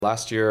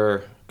Last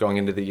year, going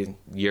into the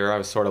year, I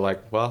was sort of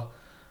like, well,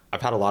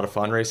 I've had a lot of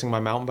fun racing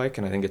my mountain bike,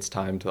 and I think it's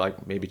time to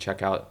like maybe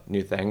check out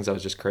new things. I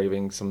was just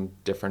craving some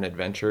different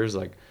adventures,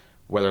 like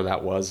whether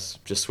that was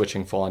just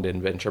switching full on to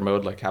adventure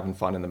mode, like having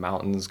fun in the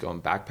mountains,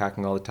 going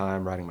backpacking all the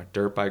time, riding my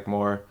dirt bike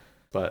more.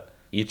 But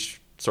each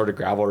sort of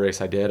gravel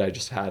race I did, I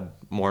just had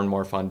more and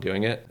more fun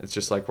doing it. It's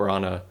just like we're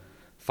on a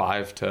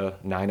 5 to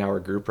 9 hour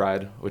group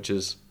ride, which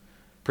is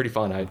pretty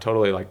fun. I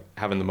totally like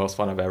having the most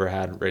fun I've ever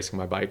had racing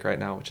my bike right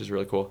now, which is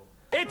really cool.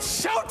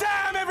 It's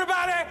showtime,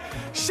 everybody!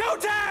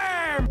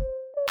 Showtime!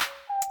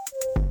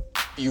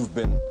 You've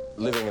been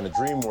living in a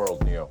dream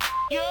world, Neo.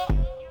 Yeah.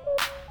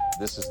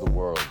 This is the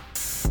world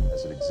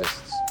as it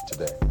exists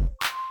today.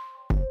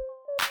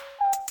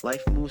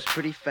 Life moves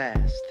pretty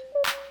fast.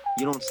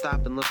 You don't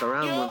stop and look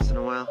around once in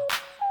a while,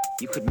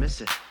 you could miss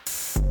it.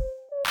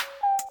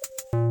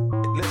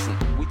 Listen,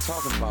 we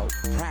talking about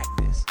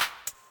practice.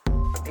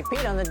 Hey,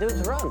 Pete, on the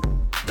dude's run.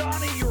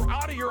 Donnie, you're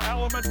out of your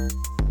element.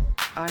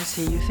 I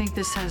see. You think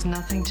this has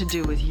nothing to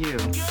do with you.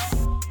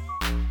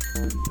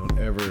 Don't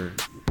ever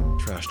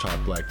trash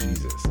talk Black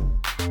Jesus.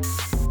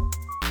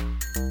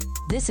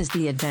 This is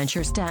the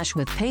Adventure Stash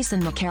with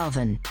Payson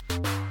McKelvin.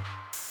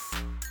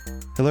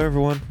 Hello,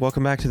 everyone.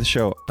 Welcome back to the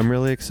show. I'm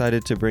really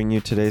excited to bring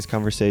you today's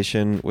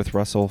conversation with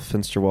Russell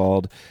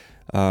Finsterwald,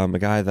 a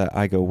guy that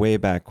I go way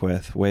back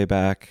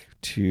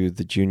to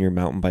the junior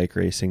mountain bike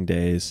racing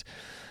days.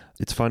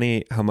 It's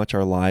funny how much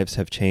our lives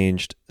have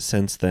changed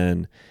since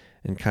then,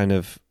 and kind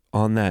of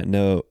on that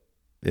note,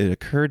 it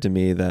occurred to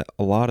me that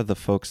a lot of the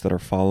folks that are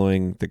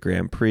following the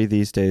Grand Prix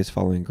these days,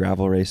 following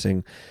gravel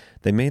racing,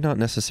 they may not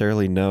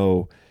necessarily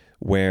know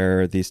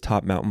where these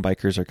top mountain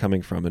bikers are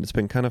coming from. And it's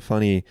been kind of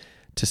funny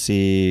to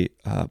see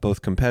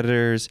both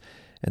competitors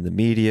and the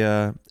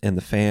media and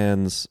the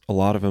fans, a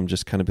lot of them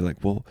just kind of be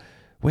like, well,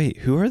 wait,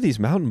 who are these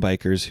mountain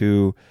bikers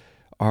who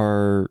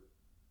are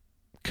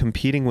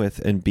competing with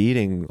and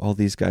beating all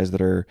these guys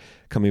that are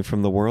coming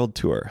from the world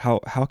tour?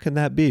 How can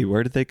that be?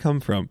 Where did they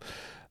come from?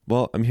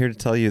 Well, I'm here to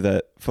tell you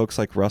that folks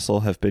like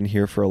Russell have been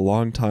here for a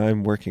long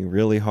time, working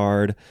really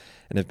hard,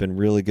 and have been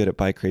really good at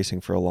bike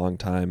racing for a long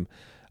time.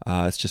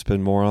 It's just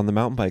been more on the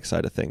mountain bike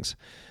side of things.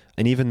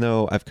 And even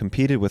though I've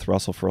competed with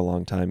Russell for a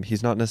long time,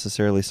 he's not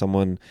necessarily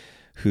someone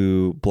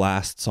who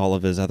blasts all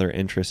of his other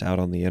interests out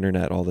on the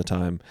internet all the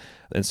time.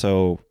 And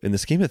so in the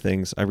scheme of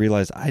things, I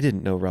realized I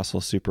didn't know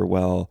Russell super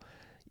well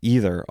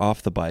either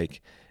off the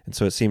bike. And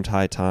so it seemed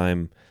high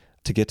time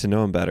to get to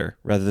know him better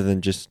rather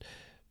than just,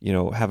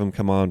 have him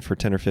come on for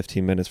 10 or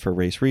 15 minutes for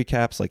race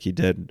recaps like he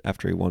did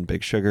after he won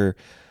Big Sugar.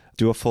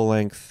 Do a full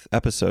length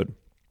episode,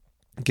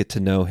 get to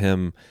know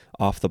him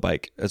off the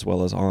bike as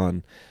well as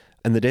on.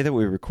 And the day that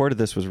we recorded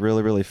this was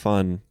really, really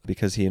fun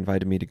because he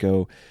invited me to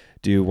go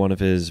do one of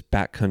his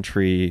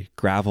backcountry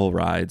gravel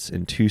rides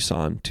in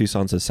Tucson.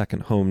 Tucson's his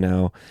second home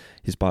now.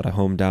 He's bought a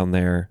home down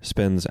there,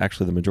 spends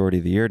actually the majority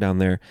of the year down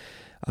there,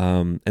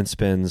 and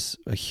spends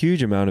a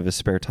huge amount of his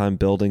spare time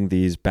building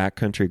these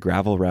backcountry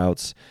gravel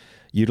routes,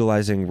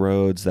 utilizing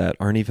roads that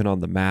aren't even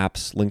on the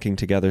maps, linking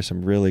together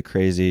some really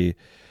crazy,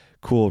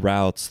 cool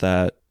routes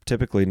that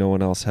typically no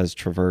one else has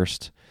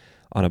traversed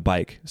on a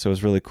bike. So it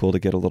was really cool to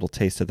get a little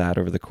taste of that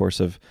over the course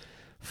of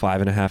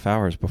 5.5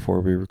 hours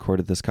before we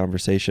recorded this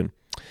conversation.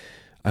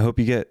 I hope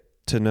you get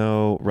to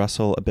know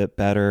Russell a bit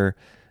better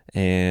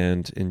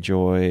and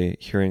enjoy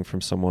hearing from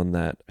someone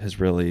that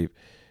has really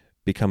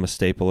become a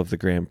staple of the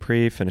Grand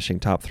Prix, finishing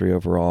top 3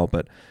 overall,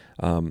 but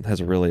has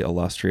a really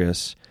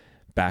illustrious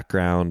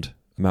background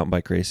mountain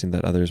bike racing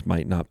that others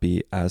might not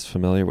be as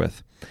familiar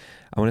with.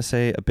 I want to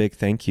say a big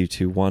thank you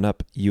to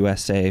OneUp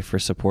USA for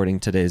supporting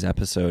today's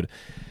episode.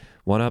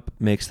 OneUp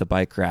makes the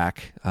bike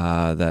rack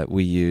that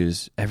we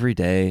use every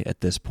day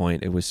at this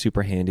point. It was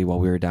super handy while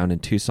we were down in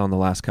Tucson the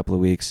last couple of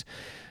weeks.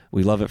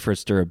 We love it for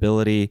its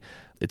durability.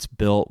 It's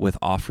built with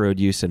off-road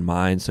use in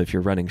mind, so if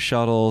you're running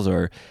shuttles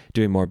or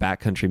doing more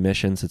backcountry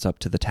missions, it's up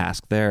to the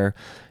task there.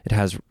 It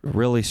has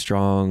really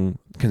strong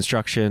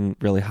construction,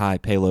 really high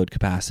payload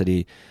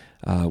capacity.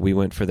 We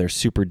went for their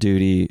Super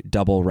Duty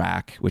double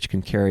rack, which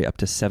can carry up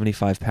to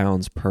 75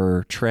 pounds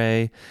per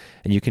tray.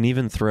 And you can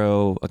even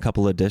throw a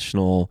couple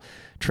additional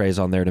trays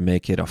on there to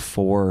make it a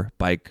 4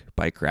 bike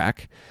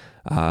rack,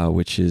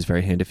 which is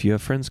very handy if you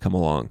have friends come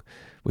along,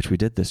 which we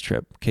did this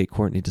trip. Kate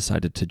Courtney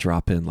decided to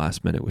drop in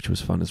last minute, which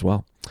was fun as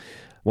well.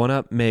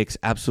 OneUp makes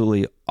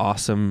absolutely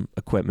awesome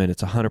equipment.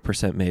 It's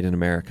 100% made in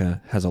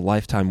America, has a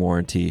lifetime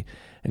warranty,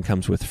 and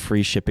comes with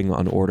free shipping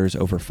on orders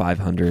over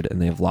 500,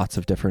 and they have lots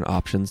of different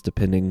options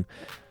depending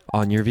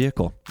on your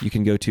vehicle. You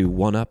can go to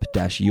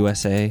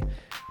oneup-usa.com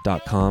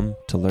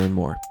to learn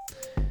more.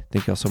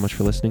 Thank you all so much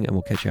for listening, and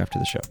we'll catch you after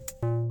the show.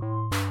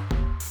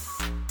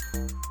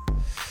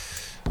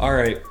 All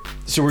right,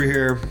 so we're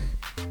here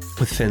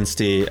with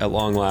Finsty at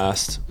long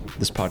last.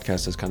 This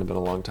podcast has kind of been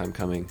a long time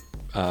coming,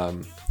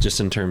 just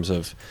in terms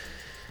of,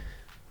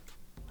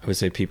 I would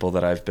say, people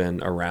that I've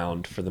been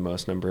around for the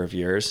most number of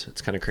years.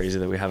 It's kind of crazy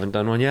that we haven't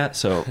done one yet.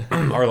 So,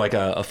 or like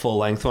a full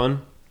length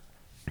one.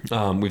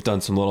 We've done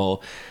some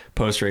little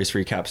post race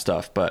recap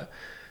stuff, but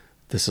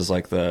this is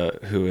like the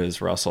who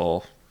is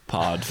Russell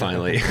pod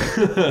finally.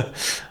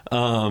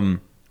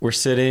 We're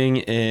sitting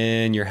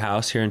in your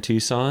house here in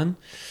Tucson,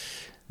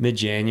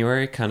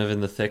 mid-January, kind of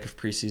in the thick of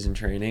preseason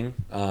training.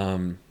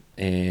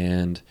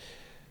 And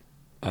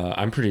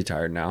I'm pretty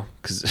tired now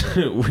because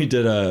we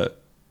did a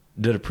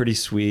pretty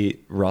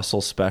sweet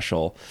Russell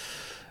special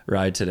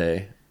ride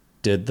today.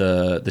 Did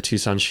the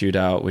Tucson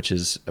shootout, which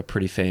is a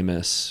pretty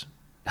famous.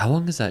 How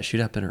long has that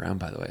shootout been around,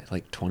 by the way?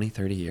 Like 20,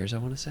 30 years, I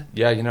want to say?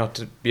 Yeah,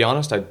 to be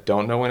honest, I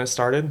don't know when it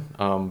started,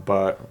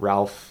 but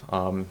Ralph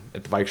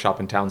at the bike shop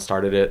in town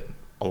started it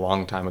a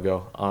long time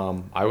ago.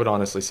 I would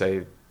honestly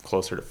say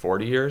closer to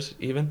 40 years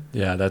even.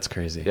 Yeah, that's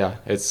crazy. Yeah,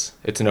 it's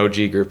an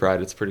OG group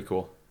ride. It's pretty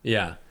cool.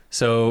 Yeah,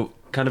 so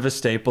kind of a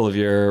staple of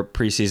your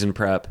preseason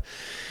prep,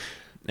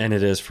 and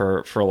it is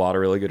for a lot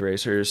of really good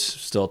racers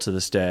still to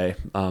this day.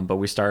 But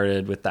we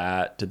started with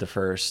that, did the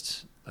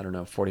first,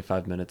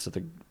 45 minutes of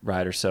the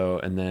ride or so,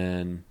 and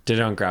then did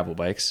it on gravel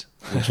bikes,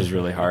 which was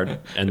really hard.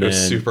 And it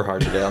was super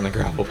hard today on the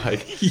gravel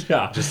bike.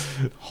 Yeah. Just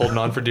holding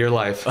on for dear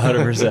life.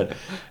 100%.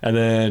 And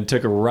then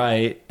took a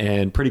right,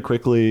 and pretty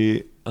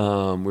quickly we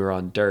were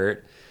on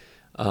dirt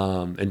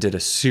and did a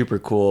super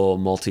cool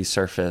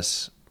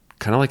multi-surface,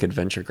 kind of like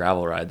adventure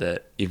gravel ride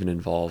that even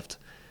involved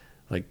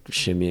like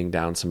shimmying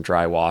down some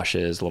dry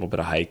washes, a little bit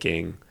of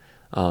hiking,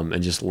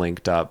 and just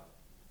linked up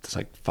this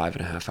like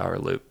 5.5 hour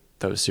loop.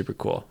 That was super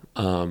cool.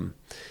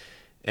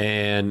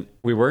 And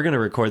we were going to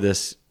record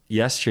this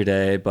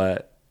yesterday,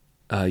 but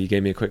you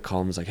gave me a quick call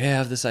and was like, hey, I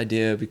have this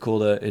idea. It'd be cool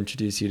to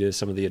introduce you to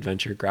some of the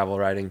adventure gravel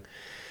riding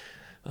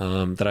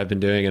that I've been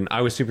doing. And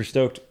I was super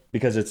stoked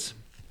because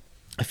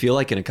I feel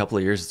like in a couple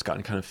of years it's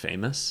gotten kind of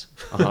famous.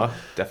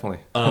 Definitely.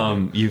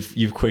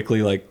 You've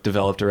quickly like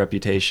developed a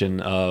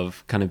reputation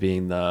of kind of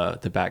being the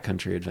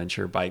backcountry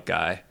adventure bike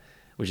guy,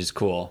 which is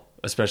cool,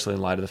 especially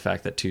in light of the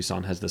fact that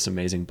Tucson has this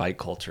amazing bike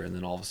culture, and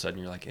then all of a sudden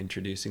you're like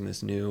introducing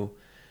this new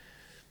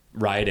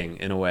riding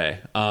in a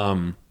way.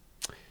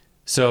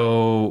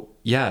 So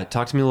yeah,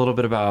 talk to me a little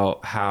bit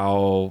about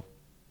how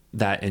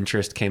that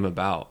interest came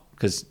about.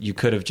 Because you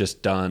could have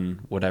just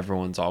done what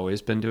everyone's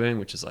always been doing,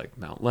 which is like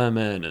Mount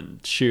Lemmon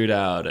and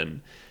shootout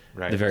and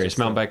the various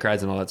mountain bike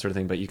rides and all that sort of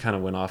thing. But you kind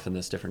of went off in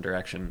this different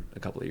direction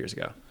a couple of years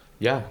ago.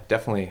 Yeah,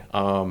 definitely.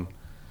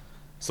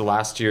 So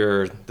last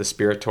year, the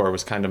Spirit Tour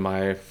was kind of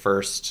my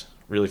first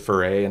really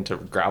foray into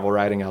gravel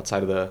riding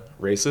outside of the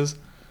races.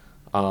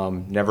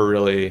 Never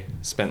really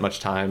spent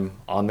much time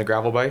on the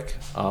gravel bike,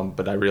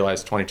 but I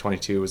realized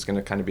 2022 was going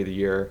to kind of be the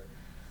year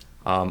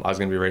I was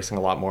going to be racing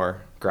a lot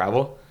more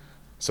gravel.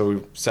 So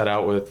we set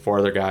out with 4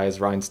 other guys,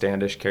 Ryan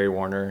Standish, Kerry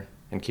Warner,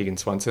 and Keegan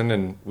Swenson,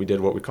 and we did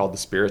what we called the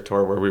Spirit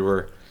Tour, where we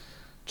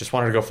just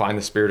wanted to go find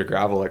the spirit of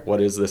gravel. Like,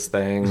 what is this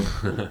thing?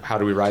 How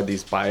do we ride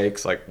these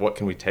bikes? Like, what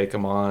can we take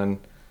them on?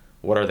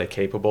 What are they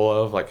capable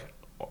of? Like,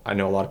 I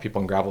know a lot of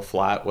people in gravel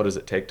flat. What does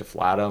it take to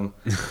flat them?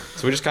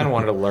 So we just kind of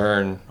wanted to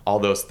learn all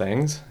those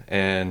things.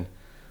 And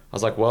I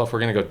was like, well, if we're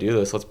going to go do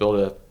this, let's build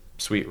a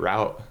sweet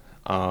route.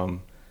 And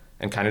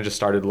kind of just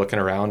started looking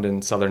around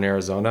in southern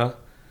Arizona.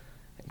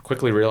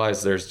 Quickly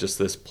realized there's just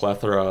this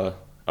plethora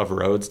of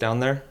roads down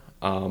there,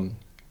 a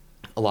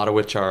lot of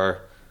which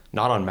are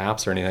not on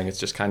maps or anything. It's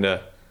just kind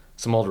of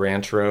some old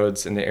ranch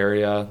roads in the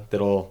area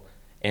that'll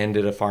end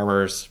at a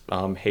farmer's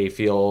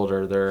hayfield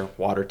or their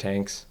water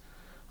tanks.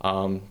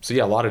 So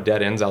yeah, a lot of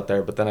dead ends out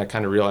there. But then I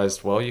kind of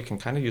realized, well, you can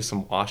kind of use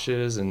some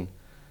washes and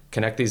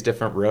connect these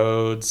different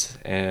roads.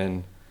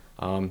 And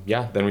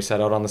then we set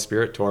out on the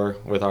Spirit Tour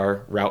with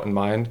our route in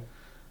mind.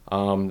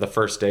 The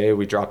first day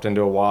we dropped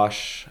into a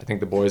wash. I think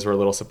the boys were a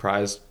little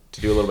surprised to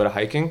do a little bit of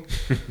hiking,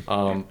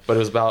 but it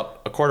was about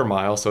a quarter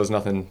mile, so it was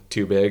nothing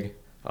too big.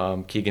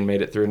 Keegan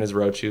made it through in his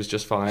road shoes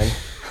just fine.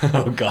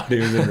 Oh God, he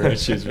was in road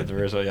shoes for the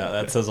first one. Yeah,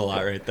 that says a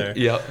lot right there.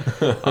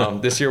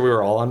 Yep. This year we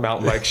were all on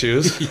mountain bike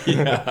shoes.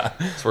 Yeah.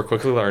 So we're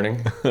quickly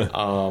learning.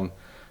 But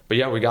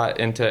yeah, we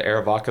got into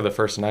Aravaca the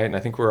first night, and I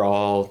think we were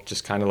all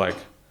just kind of like,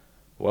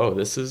 whoa,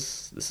 this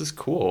is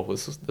cool.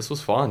 This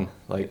was fun.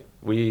 Like,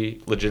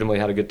 we legitimately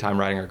had a good time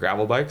riding our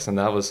gravel bikes, and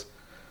that was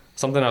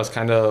something I was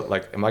kind of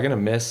like, am I going to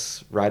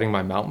miss riding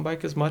my mountain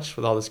bike as much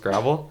with all this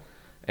gravel?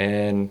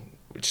 And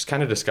we just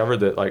kind of discovered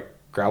that like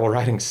gravel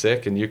riding's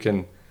sick, and you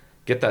can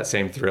get that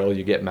same thrill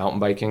you get mountain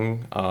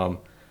biking.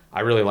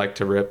 I really like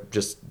to rip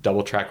just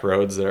double track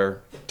roads that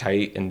are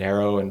tight and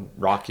narrow and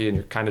rocky, and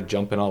you're kind of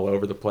jumping all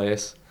over the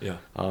place. Yeah.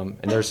 And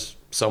there's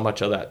so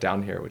much of that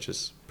down here, which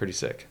is pretty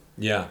sick.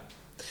 Yeah.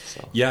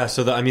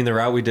 So the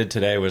route we did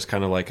today was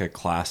kind of like a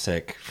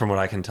classic, from what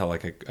I can tell,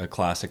 like a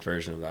classic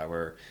version of that,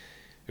 where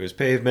it was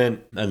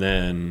pavement and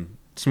then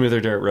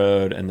smoother dirt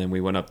road, and then we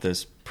went up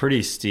this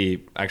pretty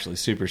steep, actually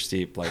super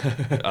steep, like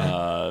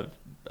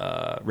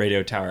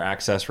radio tower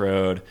access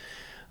road.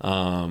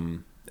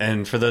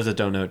 And for those that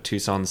don't know,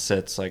 Tucson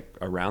sits like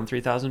around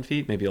 3,000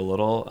 feet, maybe a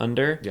little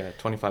under. Yeah,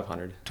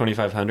 2,500.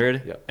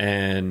 2,500? Yep.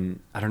 And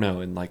I don't know,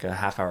 in like a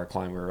half-hour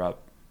climb, we were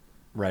up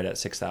right at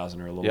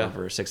 6,000 or a little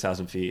over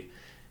 6,000 feet.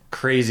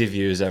 Crazy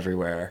views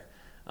everywhere.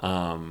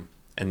 And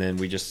then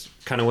we just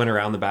kind of went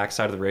around the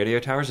backside of the radio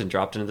towers and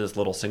dropped into this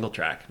little single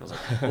track. And I was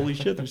like, holy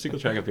shit, there's single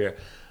track up here.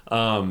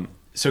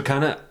 So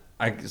kind of,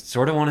 I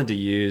sort of wanted to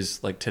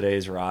use like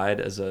today's ride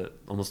as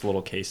almost a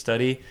little case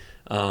study,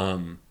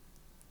 and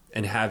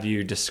have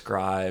you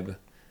describe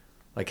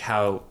like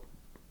how,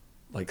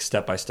 like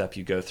step by step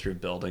you go through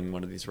building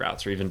one of these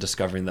routes, or even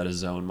discovering that a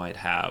zone might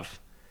have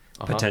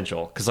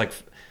potential. Because like,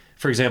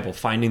 for example,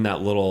 finding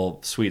that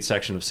little sweet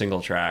section of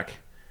single track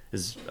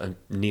is a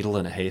needle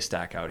in a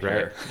haystack out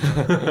here.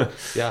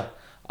 Yeah.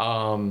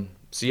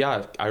 So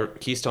yeah,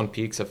 Keystone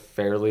Peak's a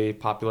fairly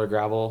popular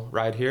gravel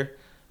ride here,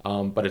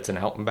 but it's an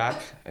out and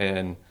back,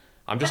 and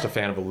I'm just a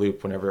fan of a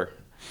loop whenever.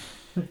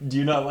 Do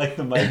you not like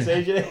the mics,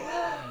 AJ?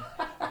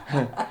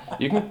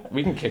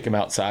 We can kick him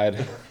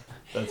outside.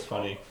 That's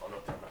funny.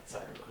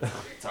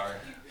 Sorry.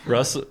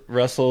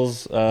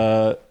 Russell's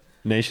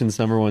nation's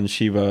 #1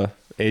 Shiba,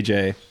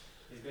 AJ,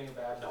 He's being a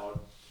bad dog.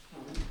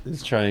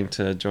 is trying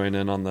to join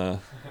in on the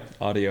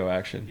audio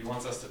action. He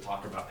wants us to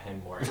talk about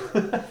him more.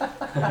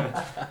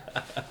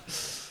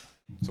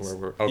 So where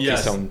we're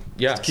Yes. Keystone.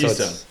 Yeah, Keystone.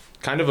 So it's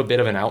kind of a bit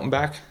of an out and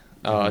back,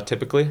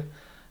 typically.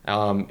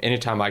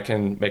 Anytime I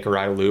can make a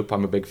ride a loop,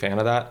 I'm a big fan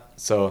of that.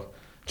 So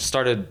just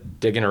started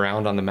digging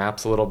around on the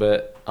maps a little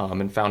bit,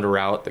 and found a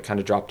route that kind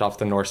of dropped off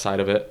the north side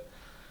of it.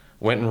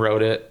 Went and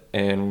rode it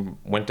and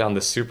went down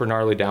this super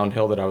gnarly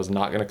downhill that I was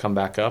not going to come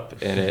back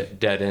up, and it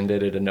dead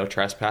ended at a no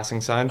trespassing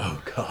sign. Oh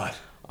God.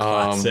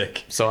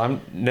 Classic. So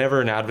I'm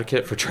never an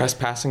advocate for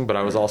trespassing, but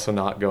I was also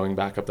not going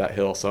back up that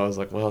hill. So I was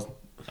like, well,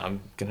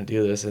 I'm going to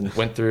do this, and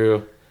went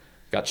through,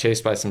 got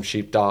chased by some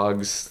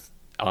sheepdogs,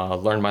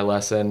 learned my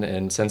lesson.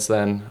 And since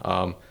then,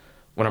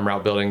 when I'm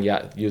route building,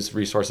 use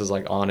resources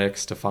like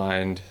Onyx to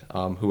find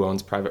who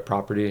owns private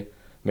property,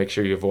 make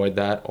sure you avoid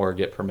that, or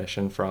get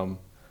permission from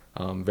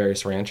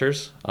various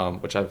ranchers,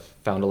 which I've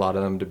found a lot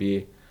of them to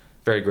be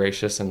very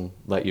gracious and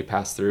let you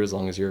pass through as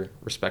long as you're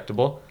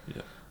respectable.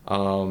 Yeah.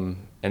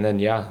 And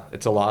then,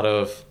 it's a lot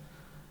of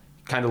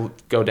kind of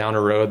go down a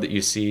road that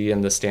you see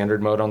in the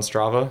standard mode on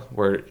Strava,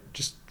 where it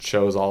just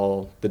shows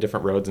all the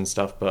different roads and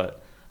stuff,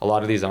 but a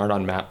lot of these aren't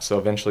on maps. So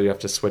eventually you have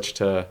to switch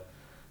to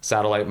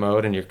satellite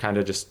mode, and you're kind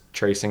of just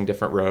tracing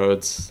different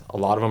roads. A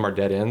lot of them are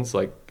dead ends.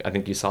 Like I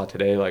think you saw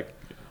today, like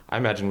I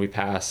imagine we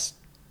passed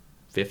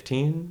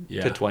 15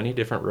 to 20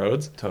 different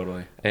roads.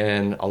 Totally.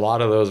 And a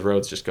lot of those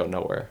roads just go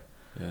nowhere.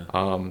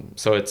 Yeah.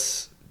 So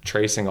it's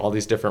tracing all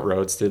these different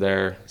roads through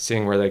there,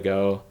 seeing where they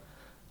go.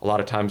 A lot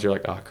of times you're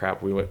like, oh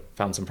crap, we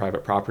found some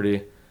private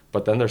property,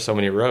 but then there's so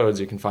many roads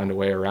you can find a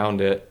way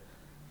around it.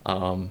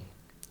 So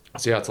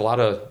it's a lot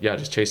of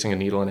just chasing a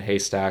needle in a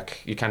haystack.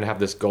 You kind of have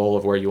this goal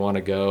of where you want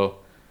to go,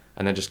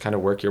 and then just kind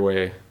of work your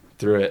way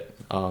through it.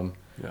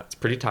 It's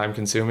pretty time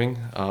consuming.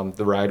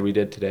 The ride we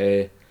did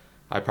today,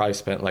 I probably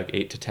spent like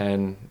 8 to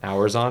 10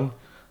 hours on.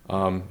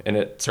 And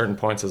at certain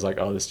points it's like,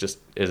 oh, this just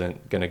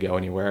isn't going to go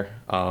anywhere.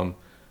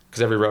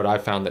 Because every road I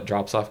found that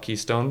drops off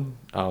Keystone,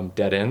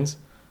 dead ends.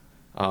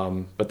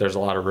 But there's a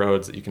lot of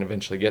roads that you can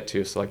eventually get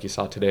to. So like you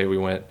saw today, we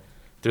went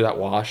through that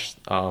wash.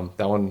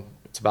 That one,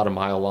 it's about a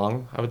mile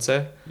long, I would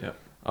say.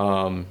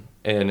 Yeah.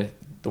 And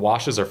the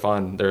washes are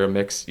fun. They're a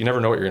mix. You never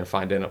know what you're going to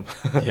find in them.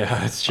 Yeah,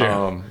 that's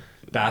true.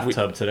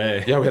 Bathtub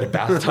today. Yeah, we had a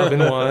bathtub in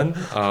one.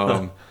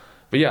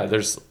 But yeah, there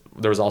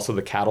was also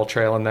the cattle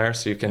trail in there.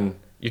 So you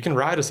can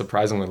ride a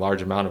surprisingly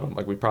large amount of them.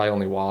 Like we probably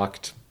only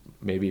walked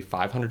maybe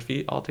 500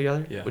 feet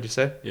altogether. Yeah. Would you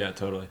say? Yeah,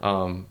 totally.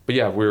 But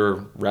yeah, we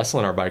were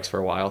wrestling our bikes for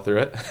a while through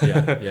it.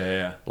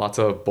 Yeah. Lots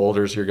of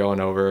boulders you're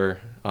going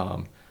over.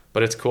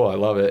 But it's cool. I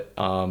love it.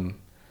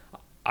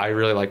 I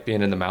really like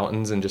being in the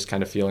mountains and just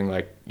kind of feeling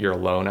like you're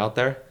alone out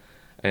there.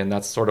 And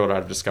that's sort of what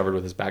I've discovered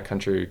with this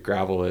backcountry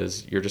gravel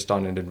is you're just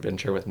on an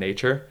adventure with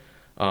nature.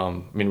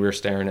 We were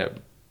staring at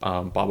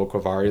Babo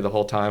Quavari the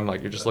whole time.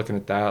 Like you're just looking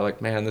at that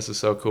like, man, this is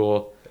so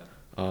cool.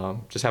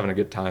 Just having a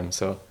good time.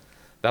 So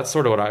that's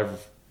sort of what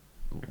I've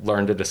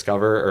learned to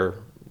discover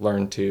or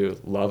learned to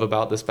love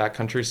about this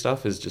backcountry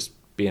stuff is just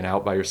being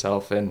out by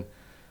yourself. And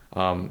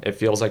it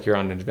feels like you're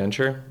on an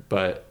adventure,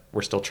 but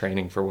we're still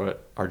training for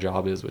what our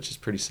job is, which is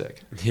pretty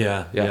sick.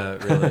 Yeah,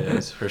 it really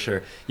is, for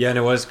sure. Yeah, and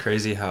it was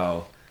crazy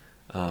how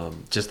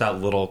just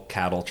that little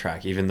cattle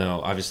track, even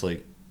though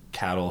obviously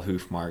cattle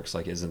hoof marks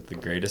like isn't the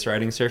greatest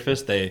riding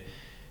surface, they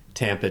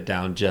tamp it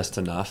down just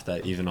enough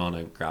that even on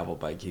a gravel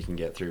bike you can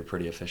get through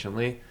pretty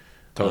efficiently.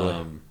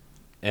 Totally.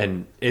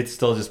 And it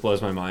still just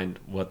blows my mind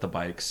what the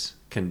bikes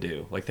can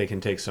do. Like they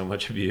can take so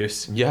much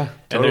abuse. Yeah, totally.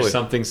 And there's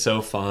something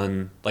so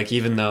fun. Like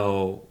even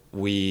though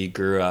we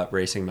grew up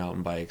racing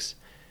mountain bikes,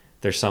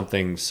 there's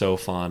something so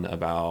fun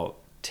about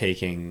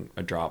taking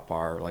a drop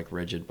bar, like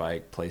rigid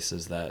bike,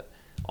 places that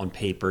on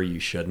paper you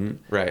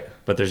shouldn't. Right.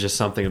 But there's just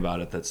something about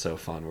it that's so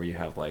fun where you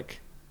have like,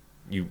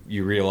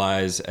 you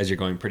realize as you're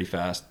going pretty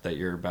fast that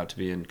you're about to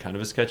be in kind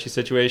of a sketchy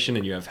situation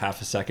and you have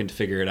half a second to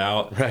figure it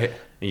out. Right.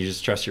 And you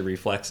just trust your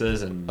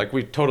reflexes. And like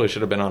we totally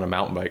should have been on a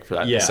mountain bike for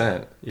that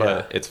descent.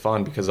 But it's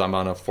fun because I'm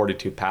on a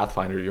 42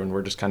 Pathfinder and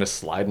we're just kind of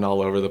sliding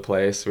all over the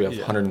place. We have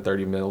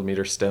 130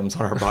 millimeter stems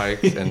on our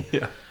bikes. And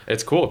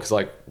it's cool because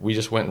like we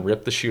just went and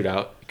ripped the chute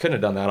out. You couldn't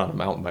have done that on a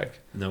mountain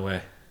bike. No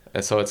way.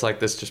 And so it's like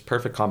this just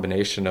perfect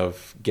combination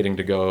of getting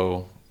to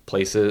go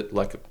places,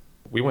 like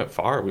we went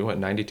far. We went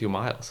 92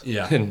 miles.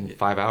 Yeah. In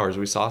 5 hours,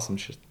 we saw some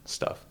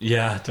stuff.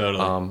 Yeah,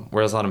 totally.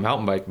 Whereas on a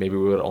mountain bike, maybe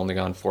we would have only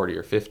gone 40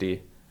 or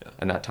 50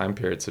 in that time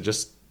period. So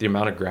just the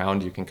amount of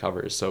ground you can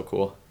cover is so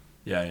cool.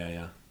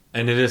 Yeah.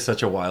 And it is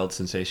such a wild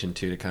sensation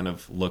too to kind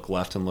of look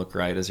left and look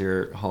right as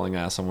you're hauling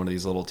ass on one of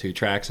these little 2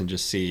 tracks and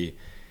just see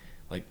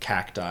like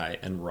cacti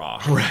and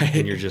rock. Right.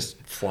 And you're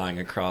just flying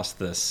across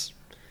this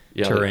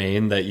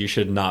terrain that you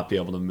should not be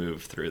able to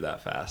move through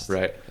that fast.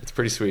 Right. It's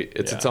pretty sweet.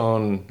 It's its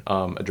own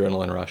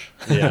adrenaline rush.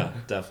 Yeah,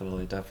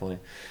 definitely.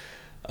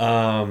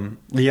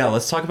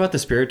 Let's talk about the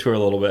Spirit Tour a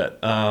little bit.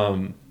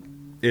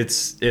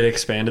 It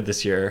expanded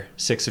this year,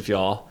 6 of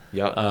y'all.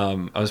 Yeah.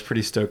 I was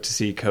pretty stoked to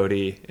see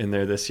Cody in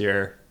there this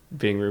year,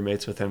 being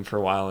roommates with him for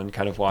a while and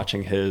kind of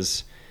watching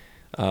his.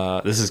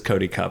 This is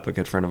Cody Cup, a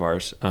good friend of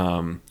ours.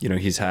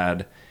 He's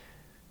had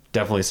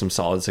definitely some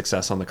solid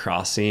success on the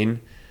cross scene,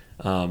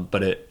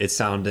 but it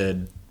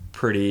sounded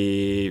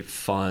pretty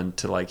fun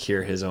to like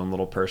hear his own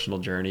little personal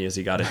journey as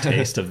he got a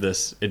taste of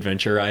this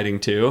adventure riding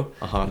too.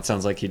 It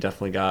sounds like he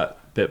definitely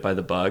got bit by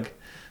the bug.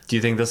 Do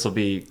you think this will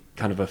be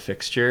kind of a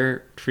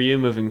fixture for you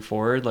moving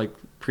forward, like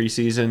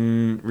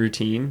preseason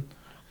routine?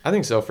 I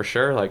think so, for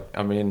sure. Like,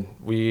 I mean,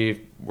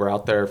 we were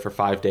out there for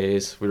 5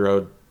 days. We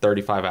rode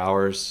 35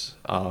 hours.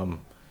 It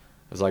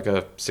was like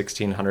a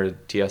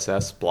 1600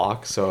 TSS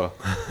block. So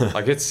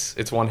like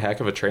it's one heck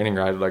of a training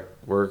ride. Like,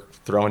 we're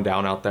throwing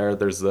down out there.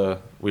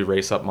 We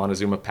race up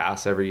Montezuma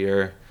Pass every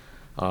year.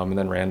 And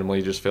then randomly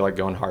you just feel like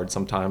going hard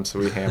sometimes. So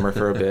we hammer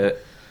for a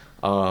bit.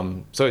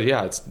 So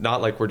yeah, it's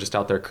not like we're just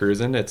out there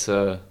cruising. It's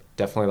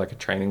definitely like a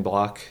training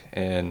block.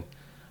 And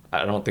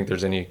I don't think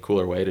there's any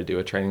cooler way to do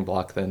a training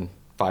block than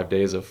 5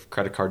 days of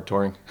credit card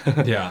touring.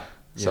 Yeah.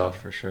 So yeah,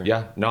 for sure.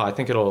 Yeah, no, I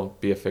think it'll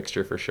be a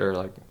fixture for sure.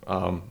 Like,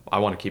 I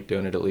want to keep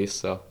doing it at least.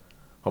 So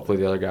hopefully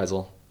the other guys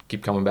will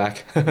keep coming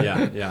back.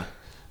 Yeah.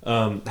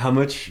 How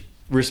much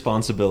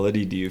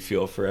responsibility do you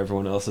feel for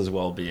everyone else's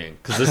well-being?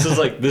 Because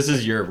this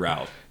is your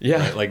route. Yeah.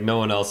 Right? Like no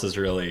one else is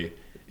really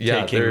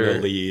taking the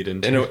lead.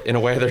 And in a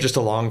way, they're just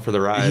along for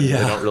the ride.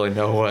 Yeah. They don't really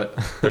know what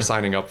they're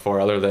signing up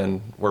for other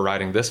than we're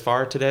riding this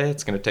far today.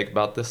 It's going to take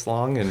about this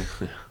long, and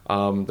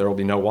there will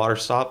be no water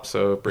stop,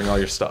 so bring all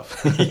your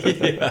stuff.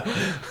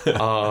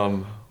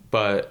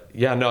 But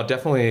yeah, no,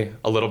 definitely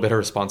a little bit of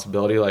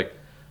responsibility. Like,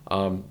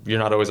 you're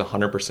not always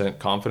 100%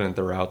 confident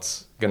the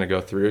route's going to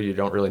go through. You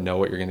don't really know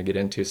what you're going to get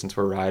into since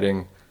we're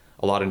riding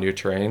a lot of new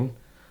terrain.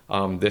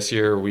 This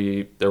year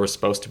there was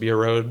supposed to be a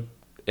road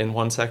in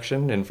one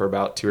section, and for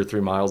about 2 or 3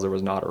 miles there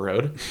was not a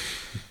road.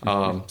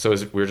 So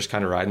we were just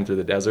kind of riding through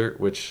the desert,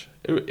 which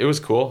it was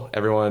cool.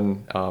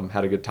 Everyone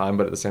had a good time,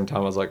 but at the same time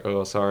I was like,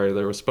 oh, sorry,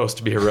 there was supposed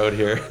to be a road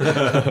here.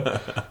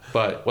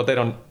 But what they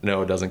don't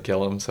know doesn't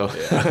kill them. So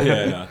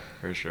yeah,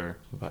 for sure.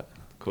 But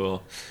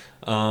cool.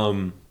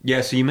 So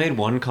you made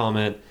one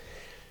comment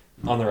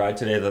on the ride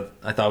today that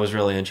I thought was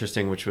really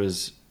interesting, which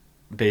was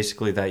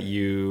basically that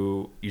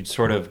you'd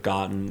sort of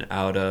gotten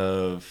out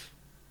of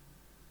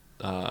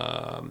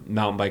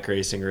mountain bike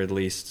racing, or at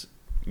least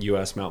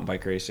US mountain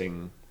bike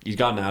racing. You'd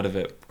gotten out of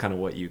it kind of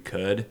what you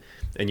could,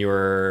 and you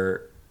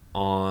were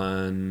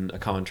on a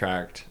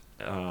contract,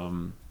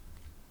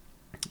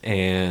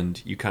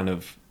 and you kind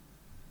of,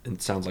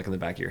 it sounds like in the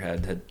back of your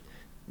head, had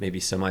maybe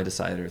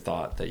semi-decided or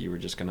thought that you were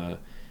just going to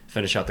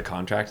finish out the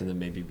contract and then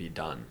maybe be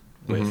done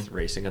with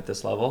racing at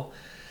this level.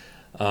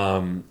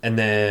 And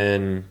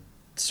then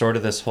sort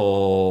of this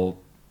whole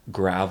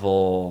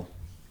gravel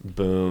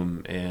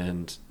boom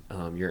and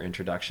your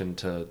introduction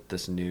to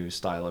this new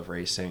style of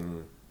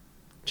racing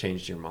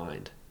changed your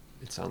mind,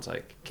 it sounds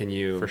like. Can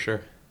you for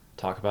sure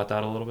talk about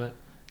that a little bit?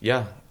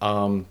 Yeah.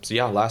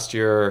 Last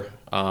year,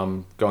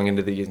 going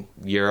into the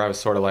year, I was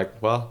sort of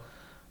like, well,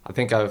 I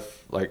think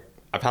I've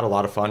had a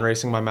lot of fun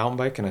racing my mountain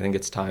bike, and I think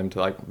it's time to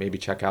like maybe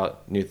check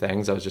out new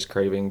things. I was just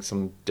craving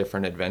some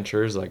different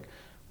adventures, like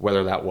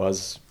whether that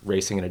was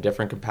racing in a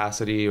different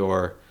capacity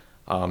or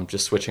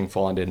just switching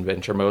full on to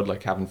adventure mode,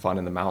 like having fun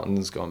in the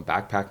mountains, going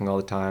backpacking all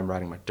the time,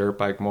 riding my dirt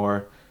bike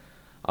more.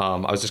 I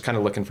was just kind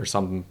of looking for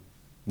some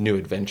new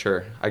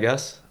adventure, I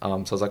guess. So I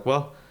was like,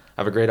 well,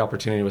 I have a great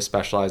opportunity with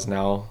Specialized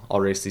now. I'll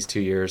race these 2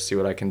 years, see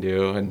what I can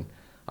do, and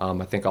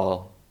I think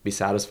I'll be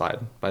satisfied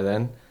by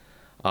then.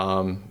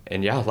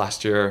 And yeah,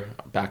 last year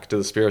back to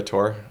the Spirit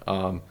Tour,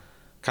 kind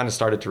of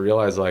started to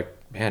realize like,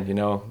 man,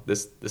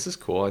 this is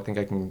cool. I think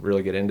I can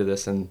really get into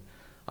this. And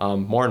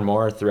more and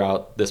more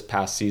throughout this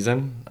past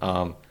season,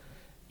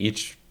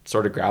 each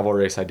sort of gravel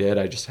race I did,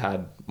 I just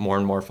had more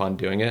and more fun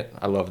doing it.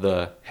 I love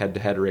the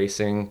head-to-head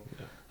racing.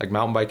 Yeah. Like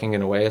mountain biking,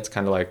 in a way, it's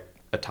kind of like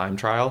a time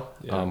trial,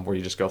 where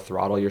you just go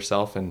throttle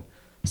yourself and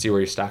see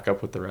where you stack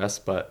up with the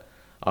rest. But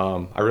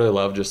I really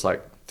love just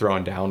like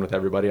throwing down with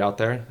everybody out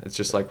there. It's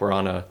just like we're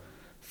on a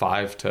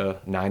 5 to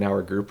 9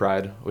 hour group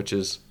ride, which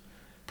is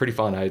pretty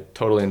fun. I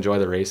totally enjoy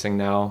the racing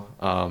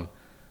now.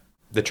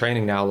 The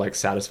training now like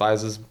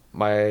satisfies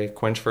my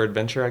quench for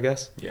adventure, I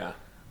guess. Yeah.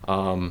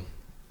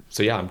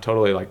 So yeah, I'm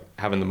totally like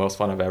having the most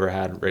fun I've ever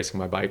had racing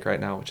my bike right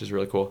now, which is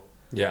really cool.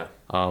 Yeah.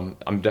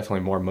 I'm definitely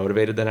more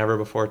motivated than ever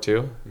before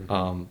too.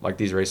 Like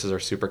these races are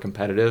super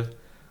competitive.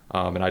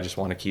 and I just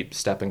want to keep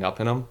stepping up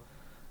in them.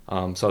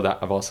 So that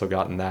I've also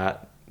gotten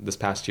that this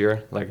past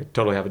year. Like, I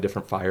totally have a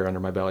different fire under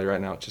my belly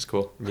right now, which is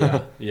cool.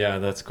 Yeah,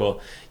 that's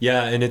cool.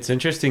 Yeah, and it's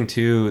interesting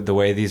too the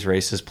way these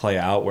races play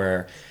out,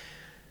 where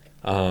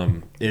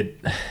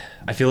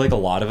I feel like a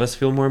lot of us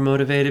feel more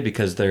motivated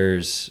because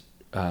there's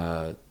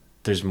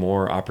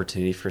more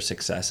opportunity for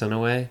success in a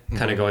way.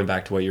 Kind of going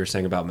back to what you were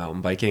saying about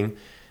mountain biking.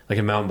 Like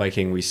in mountain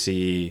biking, we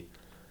see,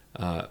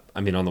 on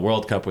the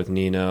World Cup with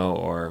Nino,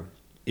 or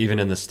even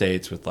in the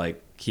States with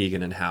like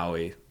Keegan and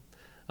Howie,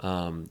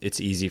 it's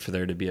easy for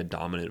there to be a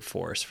dominant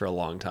force for a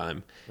long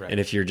time. Right. And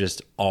if you're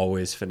just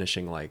always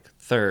finishing like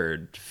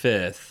 3rd,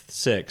 5th,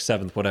 6th,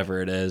 7th, whatever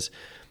it is,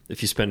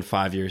 if you spend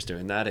 5 years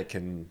doing that, it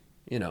can,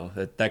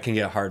 that can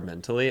get hard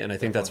mentally. And I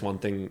think that's one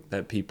thing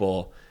that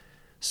people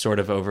sort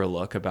of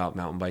overlook about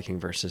mountain biking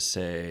versus,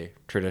 say,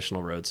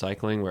 traditional road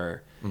cycling,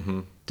 where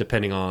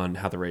depending on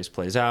how the race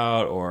plays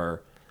out,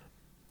 or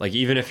like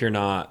even if you're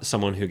not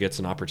someone who gets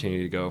an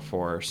opportunity to go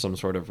for some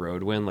sort of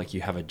road win, like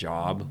you have a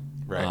job,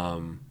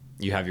 right?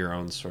 You have your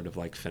own sort of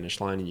like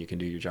finish line, and you can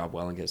do your job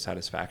well and get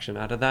satisfaction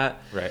out of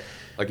that. Right.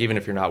 Like even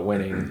if you're not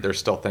winning, there's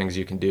still things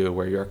you can do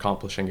where you're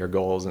accomplishing your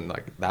goals, and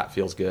like that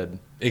feels good.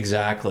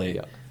 Exactly.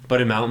 Yeah.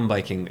 But in mountain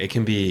biking, it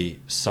can be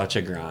such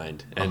a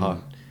grind.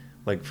 And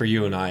like for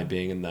you and I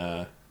being in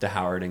the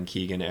Howard and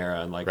Keegan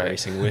era, and like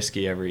racing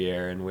whiskey every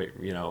year, and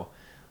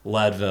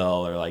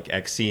Leadville or like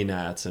XC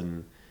Nats,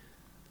 and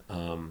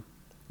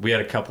we had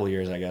a couple of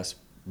years, I guess,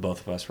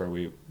 both of us, where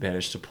we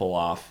managed to pull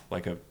off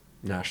like a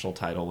national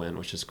title win,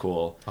 which is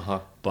cool.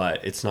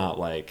 But it's not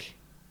like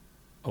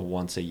a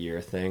once a year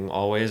thing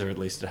always, or at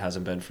least it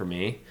hasn't been for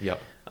me.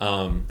 Yep.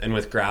 And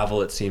with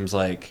gravel, it seems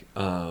like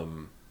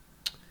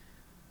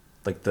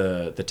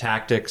the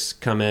tactics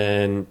come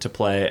in to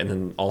play, and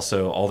then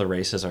also all the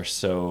races are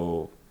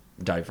so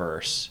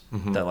diverse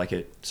that like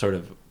it sort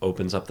of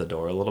opens up the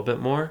door a little bit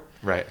more.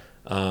 Right.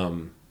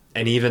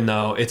 And even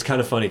though it's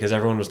kind of funny because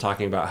everyone was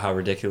talking about how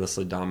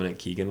ridiculously dominant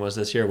Keegan was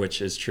this year,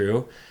 which is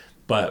true,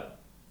 but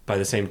by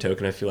the same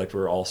token, I feel like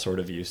we're all sort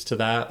of used to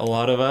that, a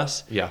lot of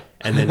us. Yeah.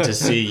 And then to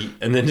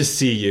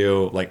see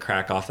you like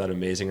crack off that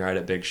amazing ride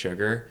at Big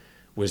Sugar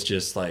was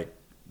just like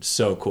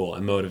so cool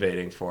and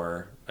motivating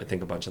for, I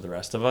think, a bunch of the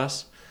rest of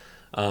us.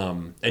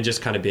 And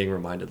just kind of being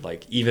reminded,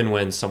 like, even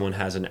when someone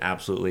has an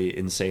absolutely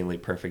insanely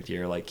perfect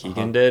year like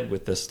Keegan did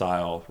with this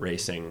style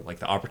racing, like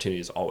the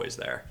opportunity is always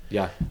there.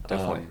 Yeah,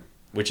 definitely.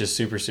 Which is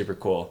super, super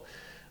cool.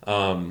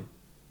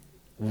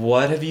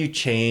 What have you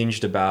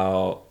changed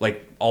about,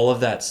 like, all of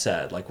that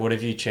said, like, what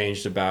have you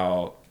changed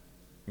about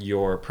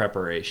your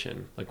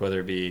preparation? Like, whether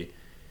it be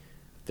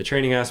the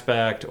training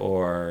aspect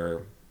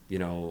or,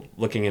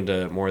 looking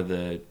into more of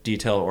the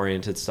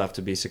detail-oriented stuff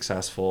to be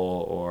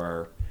successful,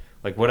 or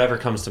like whatever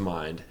comes to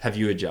mind. Have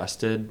you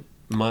adjusted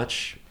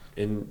much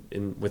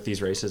in with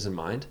these races in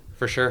mind?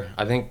 For sure.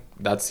 I think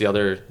that's the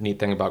other neat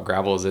thing about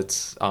gravel is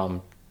it's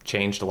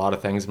changed a lot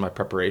of things in my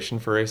preparation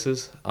for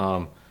races.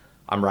 I'm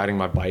riding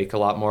my bike a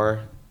lot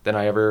more than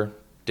I ever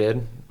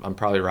did. I'm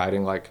probably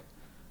riding like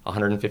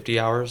 150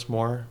 hours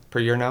more per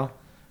year now,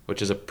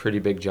 which is a pretty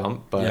big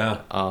jump. But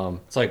yeah,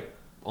 it's like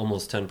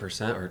almost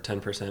 10% or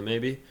 10%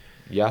 maybe.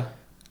 Yeah,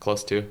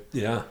 close to.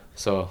 Yeah.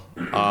 So,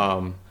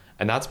 and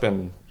that's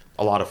been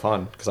a lot of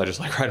fun because I just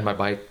like riding my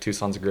bike.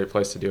 Tucson's a great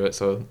place to do it.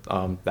 So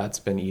that's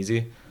been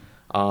easy.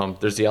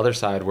 There's the other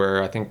side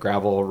where I think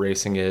gravel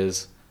racing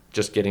is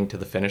just getting to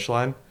the finish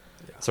line.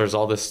 Yeah. So there's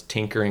all this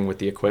tinkering with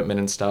the equipment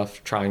and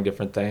stuff, trying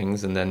different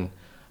things, and then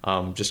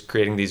just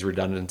creating these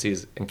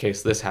redundancies in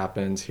case this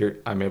happens.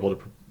 Here, I'm able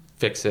to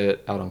fix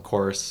it out on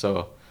course.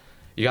 So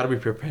you got to be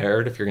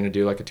prepared if you're going to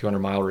do like a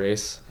 200-mile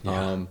race.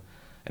 Yeah.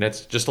 And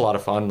it's just a lot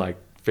of fun, like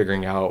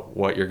figuring out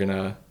what you're going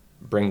to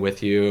bring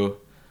with you,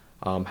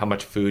 how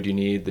much food you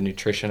need. The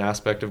nutrition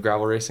aspect of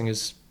gravel racing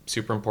is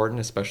super important,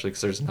 especially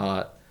because there's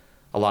not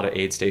a lot of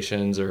aid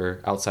stations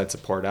or outside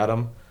support at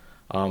them.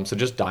 So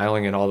just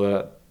dialing in all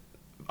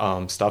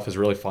the stuff is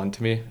really fun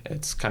to me.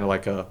 It's kind of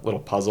like a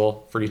little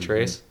puzzle for each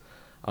race.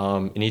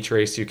 In each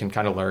race, you can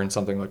kind of learn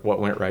something like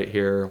what went right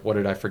here, what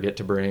did I forget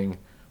to bring,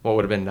 what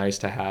would have been nice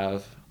to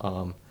have.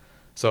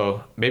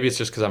 So maybe it's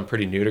just because I'm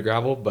pretty new to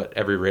gravel, but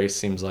every race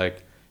seems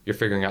like you're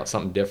figuring out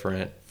something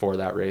different for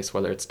that race,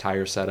 whether it's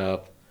tire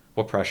setup,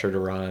 what pressure to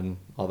run,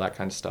 all that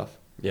kind of stuff.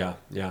 Yeah,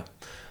 yeah.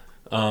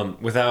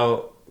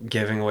 Without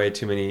giving away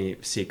too many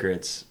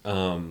secrets,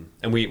 and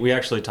we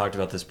actually talked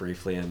about this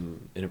briefly in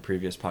a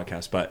previous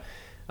podcast, but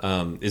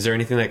is there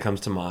anything that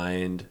comes to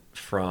mind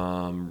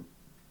from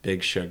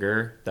Big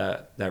Sugar,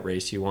 that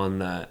race you won,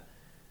 that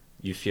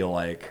you feel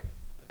like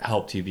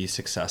helped you be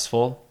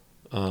successful?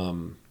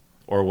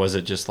 Or was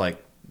it just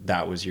like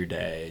that was your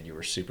day and you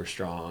were super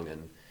strong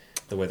and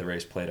the way the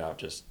race played out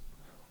just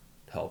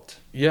helped?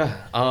 Yeah.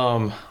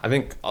 I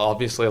think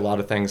obviously a lot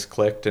of things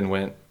clicked and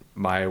went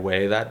my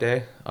way that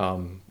day.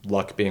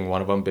 Luck being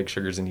one of them. Big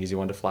Sugar's an easy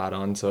one to flat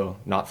on, so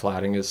not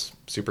flatting is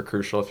super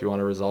crucial if you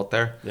want a result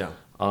there. Yeah.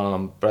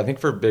 But I think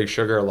for Big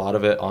Sugar, a lot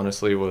of it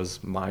honestly was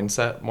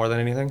mindset more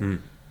than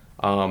anything.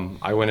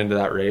 I went into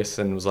that race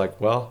and was like,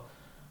 well,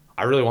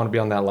 I really want to be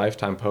on that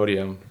lifetime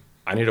podium.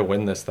 I need to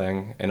win this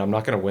thing, and I'm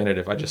not going to win it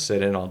if I just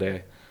sit in all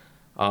day.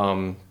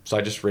 So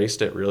I just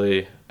raced it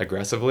really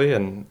aggressively,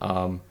 and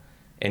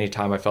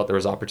anytime I felt there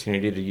was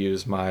opportunity to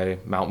use my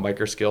mountain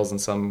biker skills in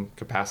some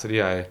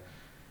capacity,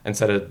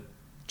 instead of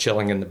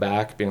chilling in the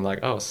back, being like,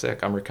 oh,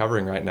 sick, I'm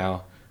recovering right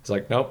now, it's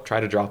like, nope, try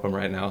to drop them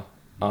right now.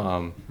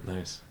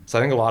 Nice. So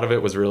I think a lot of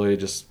it was really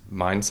just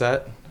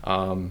mindset.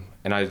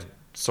 And I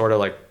sort of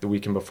like the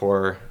weekend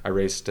before I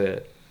raced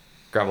at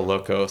Gravel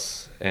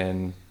Locos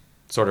and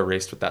sort of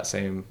raced with that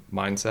same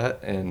mindset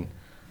and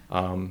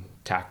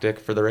tactic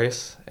for the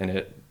race, and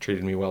it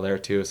treated me well there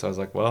too. So I was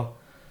like, well,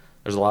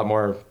 there's a lot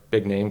more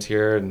big names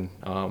here, and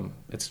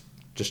it's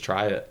just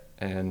try it.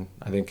 And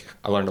I think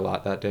I learned a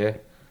lot that day.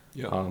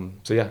 Yeah.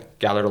 So yeah,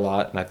 gathered a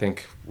lot, and I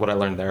think what I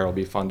learned there will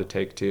be fun to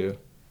take to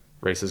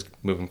races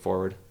moving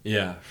forward.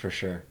 Yeah, for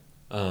sure.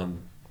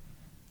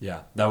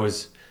 Yeah, I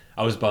was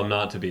bummed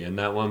not to be in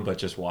that one, but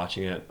just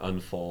watching it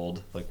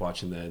unfold, like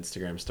watching the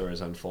Instagram stories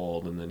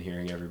unfold and then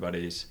hearing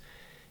everybody's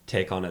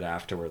take on it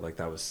afterward, like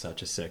that was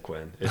such a sick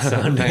win. It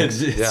sounded,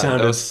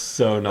 sounded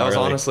so gnarly. That was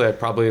honestly, I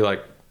probably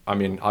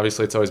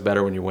obviously it's always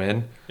better when you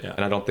win. Yeah.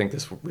 And I don't think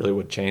this really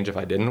would change if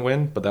I didn't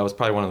win, but that was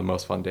probably one of the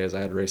most fun days I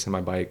had racing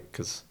my bike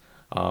because,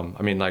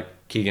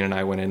 Keegan and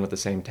I went in with the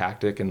same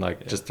tactic and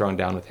just throwing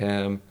down with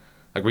him.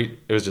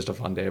 It was just a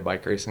fun day of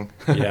bike racing.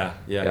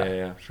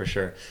 Yeah, for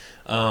sure.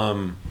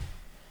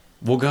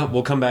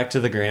 We'll come back to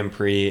the Grand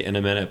Prix in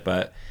a minute,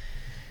 but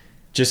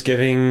just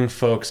giving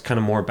folks kind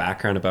of more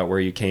background about where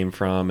you came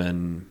from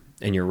and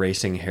your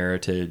racing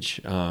heritage.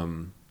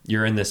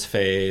 You're in this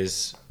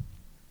phase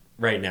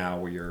right now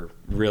where you're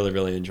really,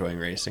 really enjoying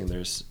racing.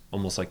 There's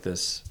almost like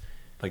this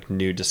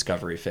new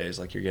discovery phase,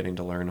 like you're getting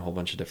to learn a whole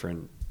bunch of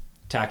different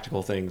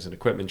tactical things and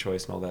equipment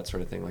choice and all that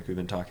sort of thing, like we've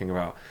been talking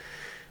about.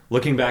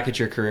 Looking back at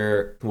your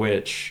career,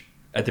 which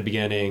at the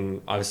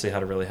beginning obviously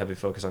had a really heavy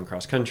focus on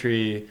cross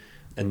country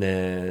and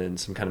then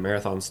some kind of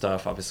marathon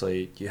stuff.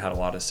 Obviously you had a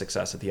lot of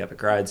success at the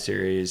Epic Ride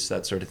series,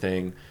 that sort of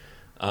thing.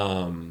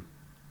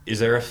 Is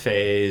there a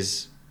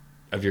phase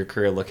of your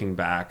career looking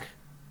back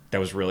that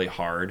was really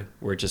hard,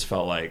 where it just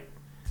felt like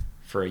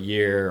for a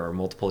year or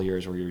multiple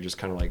years where you were just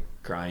kind of like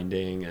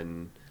grinding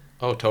and...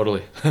 Oh,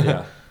 totally.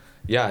 Yeah.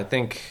 Yeah, I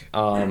think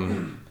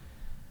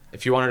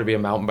if you wanted to be a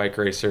mountain bike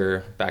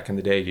racer back in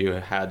the day, you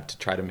had to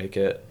try to make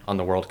it on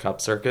the World Cup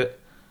circuit.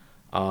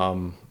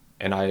 And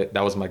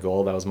that was my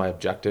goal. That was my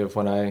objective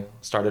when I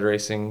started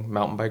racing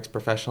mountain bikes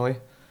professionally.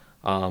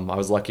 I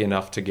was lucky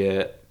enough to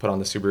get put on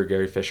the Subaru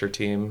Gary Fisher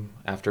team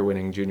after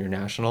winning junior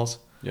nationals.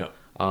 Yeah.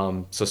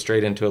 So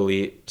straight into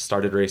elite,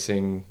 started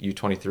racing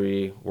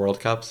U23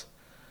 World Cups.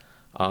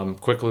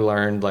 Quickly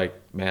learned,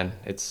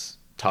 it's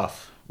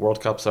tough.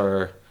 World Cups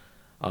are...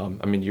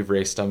 you've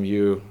raced them.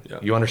 You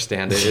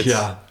understand it.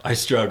 Yeah, I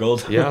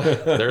struggled. Yeah,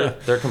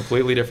 they're a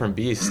completely different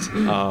beast.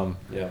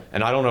 Yeah,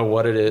 and I don't know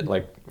what it is.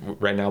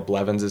 Right now,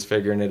 Blevins is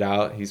figuring it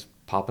out. He's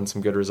popping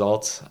some good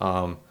results.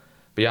 But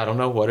yeah, I don't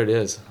know what it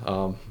is.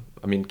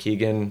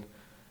 Keegan,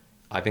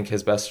 I think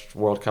his best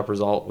World Cup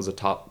result was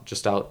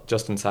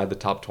just inside the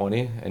top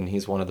 20, and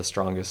he's one of the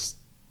strongest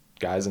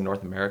guys in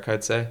North America,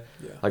 I'd say.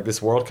 Yeah.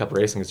 This World Cup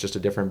racing is just a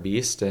different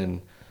beast,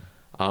 and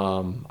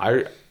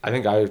I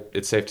think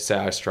it's safe to say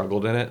I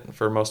struggled in it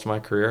for most of my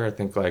career. I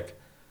think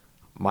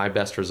my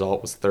best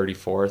result was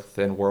 34th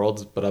in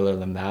Worlds, but other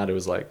than that, it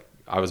was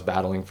I was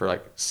battling for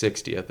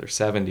 60th or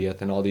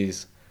 70th in all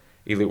these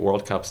elite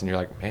World Cups, and you're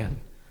like, man,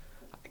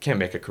 I can't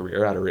make a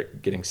career out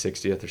of getting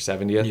 60th or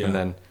 70th. Yeah. And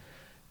then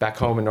back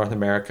home in North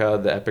America,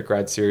 the Epic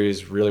Ride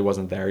series really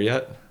wasn't there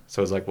yet.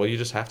 So it was well, you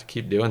just have to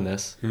keep doing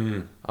this.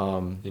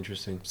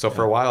 Interesting. So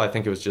for a while, I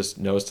think it was just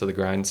nose to the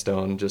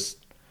grindstone, just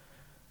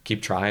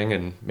keep trying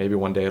and maybe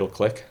one day it'll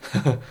click.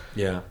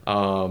 Yeah.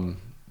 And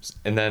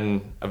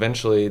then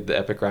eventually the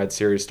Epic Ride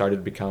series started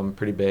to become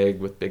pretty big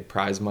with big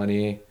prize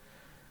money.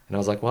 And I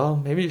was like, well,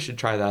 maybe you should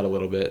try that a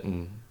little bit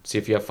and see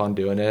if you have fun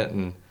doing it.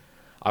 And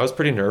I was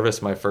pretty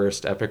nervous my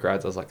first Epic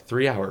Rides. I was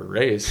 3-hour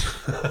race.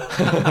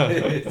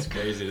 It's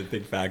crazy to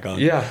think back on.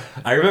 Yeah.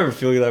 I remember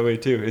feeling that way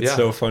too. It's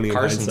so funny.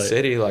 Carson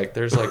City,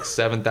 there's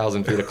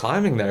 7,000 feet of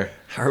climbing there.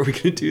 How are we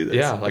going to do this?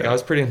 Yeah, I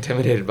was pretty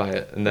intimidated by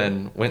it. And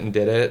then went and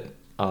did it.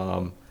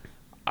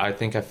 I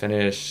think I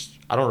finished,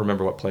 I don't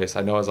remember what place.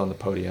 I know I was on the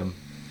podium.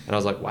 And I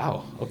was like,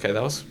 wow, okay,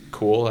 that was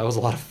cool. That was a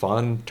lot of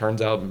fun.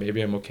 Turns out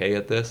maybe I'm okay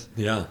at this.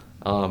 Yeah.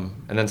 And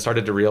then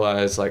started to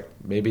realize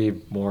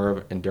maybe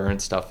more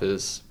endurance stuff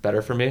is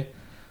better for me.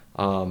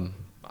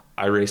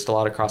 I raced a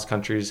lot of cross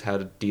countries,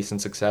 had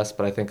decent success,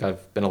 but I think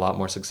I've been a lot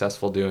more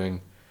successful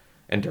doing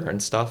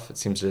endurance stuff. It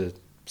seems to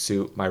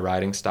suit my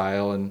riding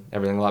style and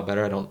everything a lot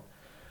better.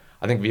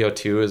 I think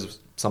VO2 is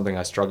something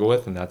I struggle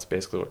with, and that's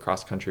basically what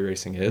cross country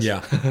racing is.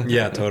 Yeah.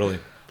 Yeah, totally.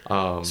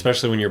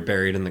 Especially when you're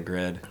buried in the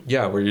grid.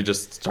 Yeah, where you're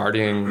just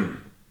starting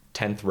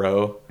 10th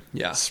row.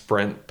 Yeah.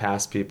 Sprint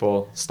past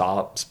people,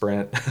 stop,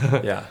 sprint.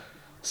 Yeah.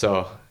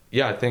 So,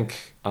 yeah, I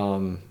think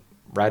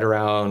right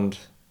around,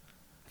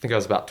 I think I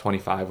was about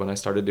 25 when I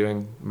started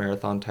doing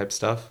marathon type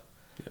stuff.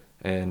 Yeah.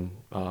 And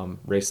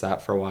raced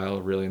that for a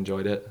while, really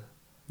enjoyed it.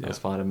 That was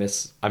fun.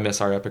 I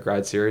miss our Epic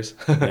Ride series.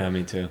 Yeah,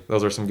 me too.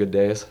 Those were some good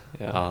days.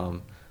 Yeah.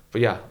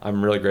 But yeah,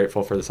 I'm really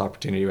grateful for this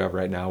opportunity we have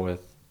right now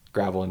with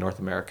gravel in North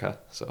America.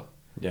 So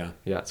yeah,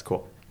 it's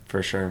cool.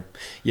 For sure.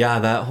 Yeah,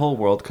 that whole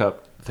World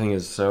Cup thing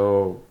is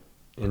so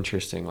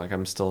interesting. Like,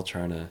 I'm still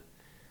trying to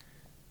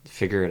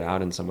figure it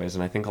out in some ways,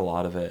 and I think a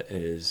lot of it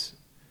is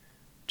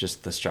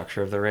just the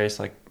structure of the race,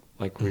 like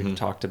we've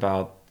talked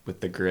about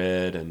with the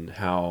grid and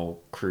how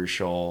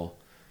crucial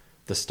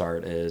the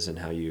start is, and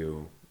how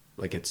you,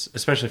 like, it's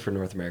especially for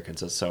North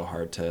Americans, it's so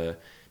hard to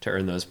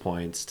earn those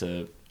points,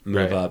 to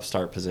move up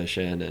start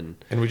position,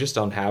 and we just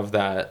don't have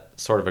that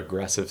sort of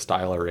aggressive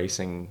style of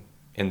racing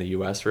in the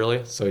US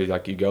really. So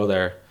like, you go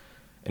there,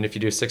 and if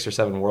you do 6 or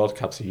 7 World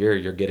Cups a year,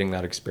 you're getting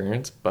that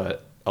experience,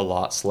 but a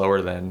lot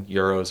slower than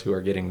Euros, who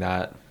are getting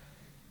that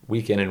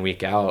week in and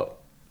week out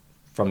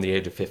from the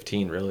age of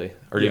 15 really,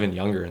 or even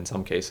younger in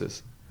some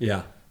cases.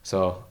 Yeah.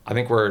 So I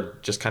think we're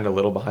just kind of a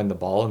little behind the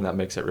ball, and that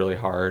makes it really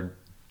hard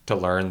to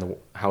learn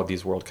how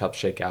these World Cups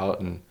shake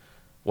out and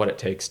what it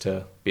takes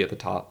to be at the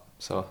top.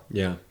 So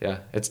yeah,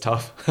 it's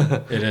tough.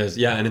 It is.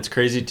 Yeah. And it's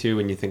crazy too,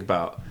 when you think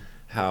about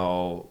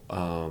how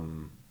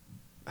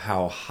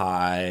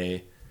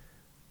high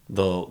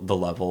the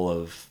level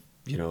of,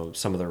 you know,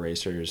 some of the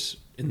racers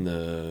in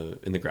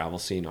the gravel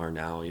scene are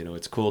now. You know,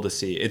 it's cool to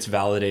see. It's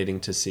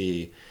validating to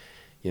see,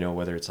 you know,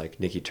 whether it's like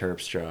Nicky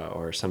Terpstra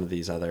or some of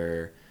these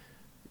other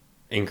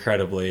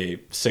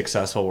incredibly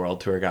successful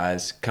World Tour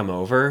guys come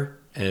over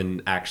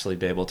and actually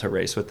be able to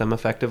race with them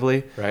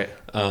effectively. Right.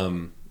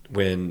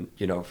 When,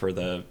 you know, for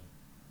the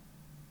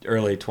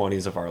early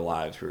 20s of our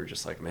lives, we were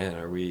just like, man,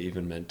 are we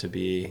even meant to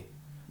be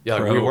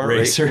pro we weren't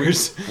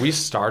racers? We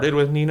started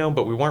with Nino,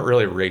 but we weren't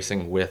really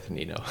racing with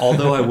Nino.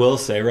 Although I will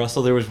say,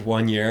 Russell, there was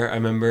one year I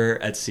remember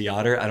at Sea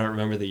Otter, I don't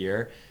remember the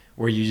year,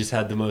 where you just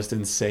had the most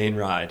insane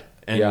ride.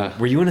 And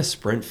were you in a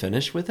sprint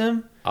finish with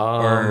him?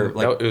 Or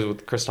like, it was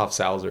with Christoph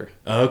Salzer.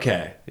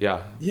 Okay.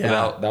 Yeah.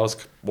 That was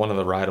one of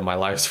the ride of my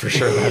life for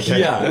sure that day.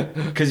 Yeah,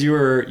 because you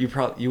would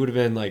have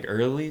been like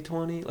early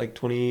 20, like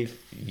 20.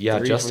 Yeah,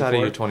 just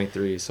 24? Out of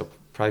U23, so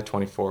probably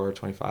 24 or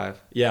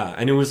 25. Yeah,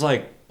 and it was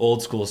like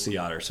old school Sea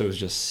Otter, so it was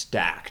just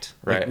stacked.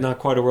 Right. Like, not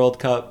quite a World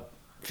Cup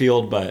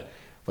field, but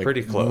like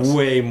pretty close.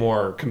 Way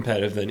more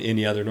competitive than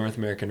any other North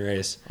American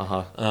race.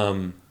 Uh-huh.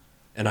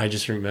 And I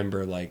just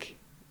remember, like,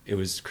 it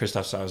was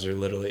Christoph Sauser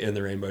literally in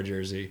the rainbow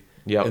jersey.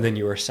 Yep. And then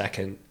you were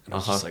second. And I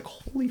was just like,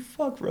 holy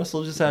fuck,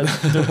 Russell just had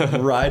the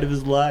ride of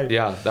his life.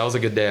 Yeah, that was a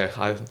good day.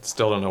 I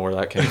still don't know where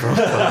that came from,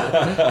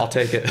 but I'll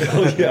take it.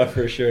 Oh, yeah,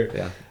 for sure.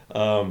 Yeah.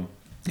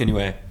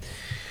 Anyway,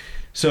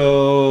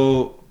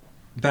 so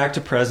back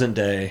to present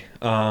day.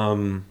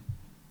 I'm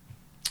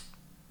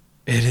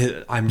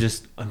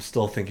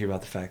still thinking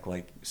about the fact,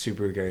 like,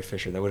 Subaru Gary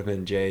Fisher, that would have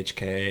been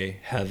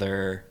JHK,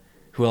 Heather.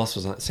 Who else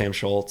was on? Sam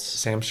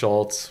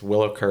Schultz,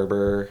 Willow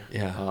Kerber.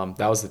 Yeah.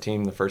 That was the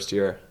team the first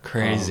year.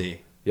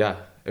 Crazy. Yeah,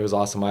 it was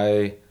awesome.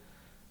 I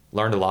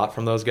learned a lot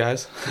from those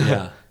guys.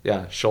 Yeah.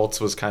 Yeah, Schultz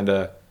was him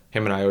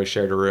and I always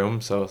shared a room,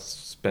 so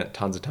spent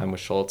tons of time with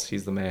Schultz.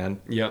 He's the man.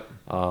 Yep.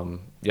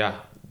 Yeah,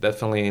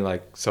 definitely,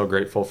 like, so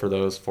grateful for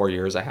those 4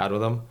 years I had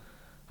with him.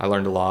 I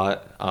learned a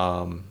lot,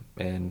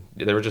 and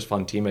they were just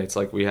fun teammates.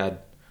 Like, we had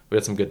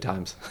some good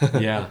times.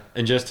 Yeah,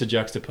 and just to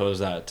juxtapose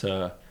that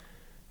to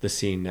the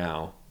scene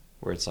now,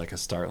 where it's like a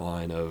start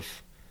line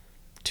of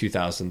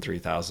 2,000,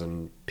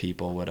 3,000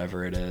 people,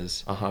 whatever it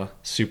is. Uh-huh.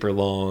 Super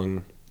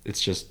long. It's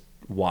just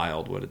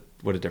wild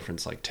what a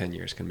difference like 10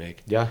 years can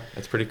make. Yeah,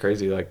 it's pretty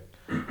crazy. Like,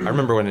 I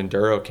remember when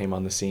Enduro came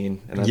on the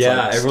scene. And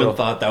everyone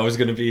thought that was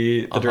going to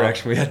be the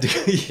direction we had to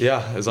go.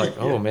 Yeah, it was like,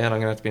 oh man, I'm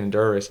going to have to be an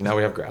Enduro race. Now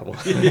we have gravel.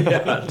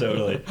 Yeah,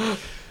 totally.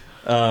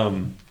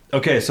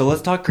 Okay, so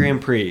let's talk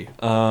Grand Prix.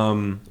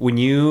 When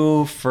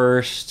you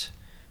first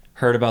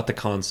heard about the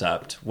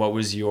concept, what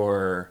was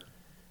your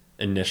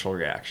initial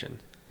reaction?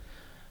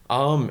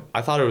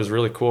 I thought it was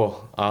really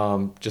cool,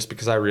 just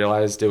because I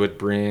realized it would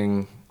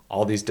bring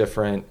all these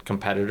different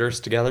competitors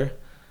together.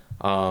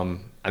 I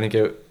think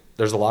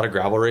there's a lot of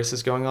gravel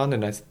races going on,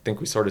 and I think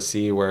we sort of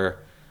see where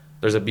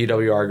there's a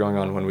BWR going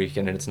on one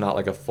weekend and it's not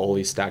like a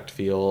fully stacked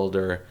field,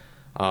 or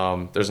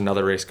there's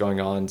another race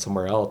going on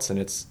somewhere else and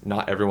it's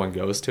not everyone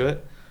goes to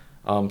it.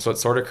 So it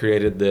sort of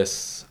created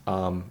this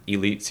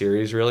elite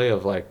series really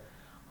of like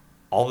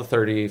all the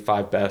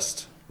 35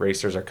 best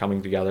racers are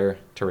coming together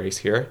to race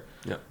here.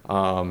 Yeah.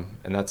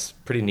 And that's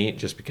pretty neat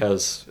just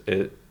because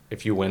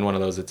if you win one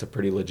of those, it's a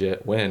pretty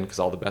legit win because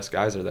all the best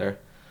guys are there.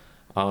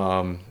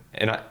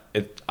 And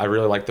I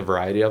really like the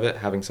variety of it,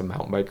 having some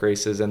mountain bike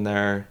races in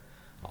there.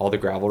 All the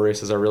gravel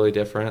races are really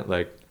different.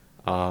 Like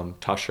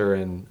Tusher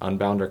and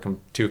Unbound are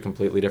two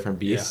completely different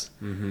beasts.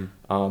 Yeah.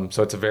 Mm-hmm.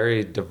 So it's a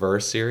very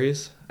diverse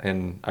series,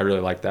 and I really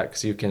like that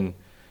because you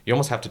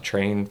almost have to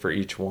train for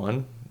each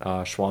one.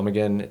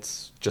 Schwamigan,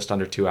 it's just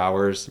under 2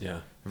 hours. Yeah.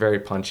 Very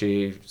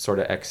punchy, sort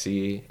of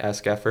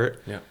XC-esque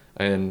effort. Yeah.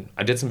 And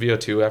I did some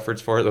VO2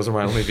 efforts for it. Those are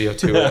my only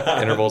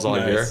VO2 intervals all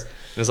Nice. year.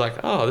 And it's like,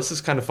 oh, this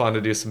is kind of fun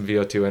to do some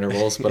VO2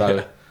 intervals,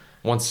 but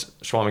once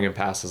Schwamigan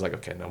passed, I was like,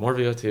 okay, no more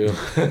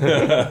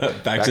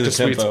VO2. Back to the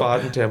sweet tempo. spot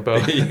and tempo.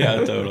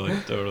 Yeah,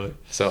 totally.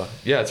 So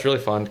yeah, it's really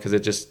fun because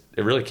it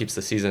really keeps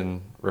the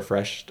season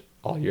refreshed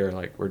all year.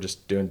 Like we're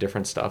just doing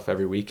different stuff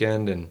every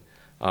weekend, and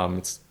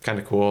it's kind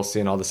of cool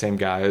seeing all the same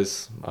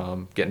guys,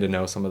 getting to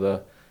know some of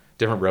the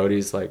different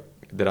roadies like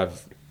that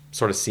I've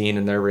sort of seen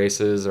in their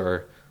races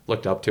or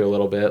looked up to a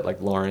little bit.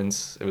 Like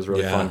Lawrence, it was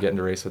really fun getting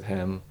to race with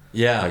him.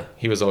 Yeah, like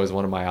he was always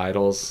one of my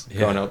idols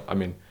growing up. I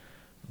mean,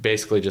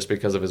 basically just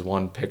because of his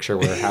one picture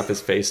where half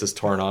his face is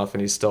torn off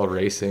and he's still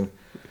racing.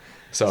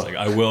 So it's like,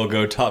 I will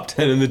go top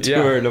 10 in the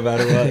tour no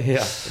matter what.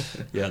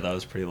 Yeah, that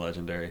was pretty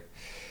legendary.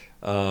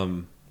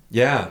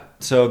 Yeah,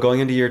 so going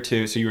into year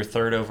 2, so you were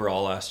 3rd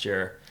overall last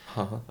year.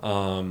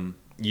 I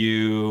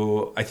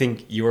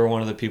think you were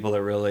one of the people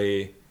that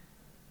really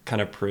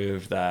kind of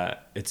proved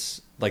that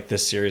it's like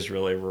this series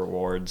really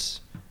rewards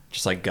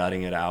just like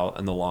gutting it out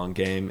in the long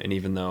game. And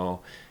even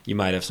though you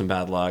might have some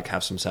bad luck,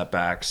 have some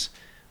setbacks,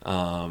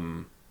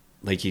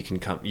 like you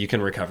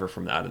can recover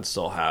from that and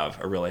still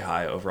have a really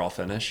high overall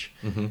finish.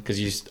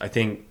 Because I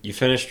think you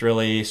finished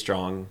really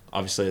strong,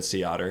 obviously at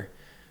Sea Otter,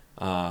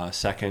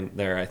 2nd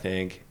there, I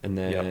think, and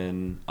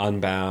then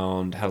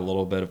Unbound had a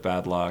little bit of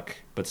bad luck,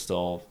 but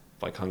still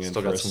like hung in.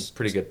 Still got some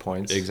pretty good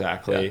points.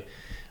 Exactly.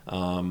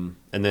 And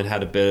then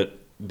had a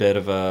bit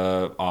of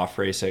a off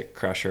race at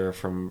Crusher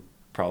from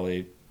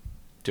probably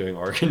doing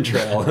Oregon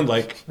Trail and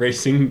like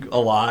racing a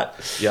lot.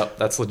 Yep,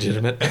 that's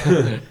legitimate.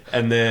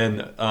 And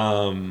then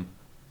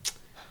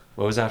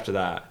what was after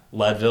that?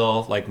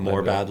 Leadville, like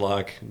more bad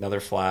luck,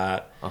 another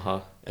flat.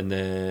 And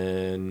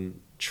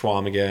then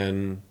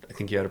Schwamigan, I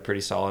think you had a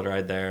pretty solid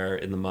ride there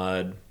in the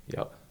mud.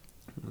 Yep.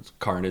 It was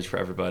carnage for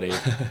everybody.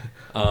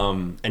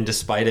 And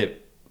despite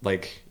it,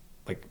 like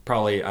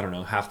probably, I don't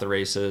know, half the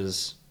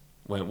races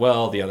went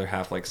well, the other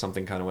half, like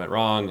something kind of went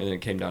wrong, and it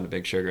came down to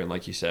Big Sugar. And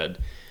like you said,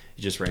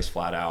 you just raced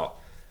flat out,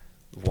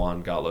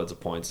 won, got loads of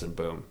points, and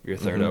boom, you're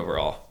 3rd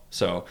overall.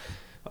 So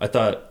I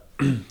thought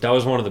that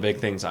was one of the big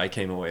things I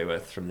came away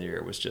with from the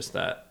year, was just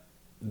that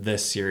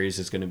this series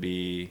is going to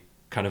be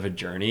kind of a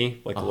journey,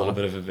 like a little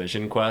bit of a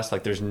vision quest.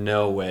 Like there's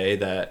no way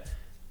that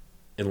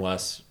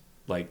unless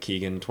like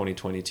Keegan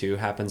 2022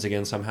 happens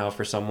again somehow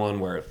for someone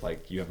where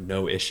like you have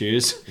no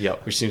issues,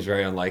 which seems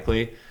very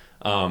unlikely,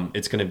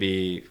 it's going to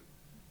be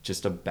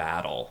just a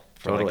battle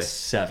for like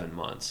 7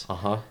 months.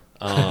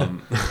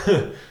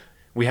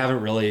 We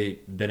haven't really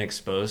been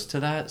exposed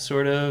to that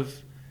sort of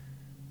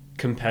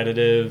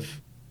competitive,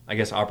 I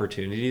guess,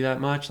 opportunity that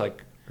much.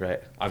 Like,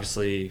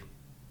 obviously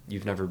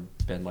you've never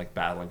been like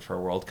battling for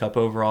a World Cup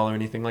overall or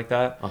anything like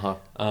that.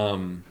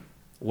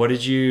 What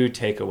did you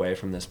take away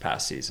from this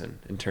past season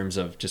in terms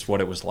of just what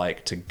it was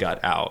like to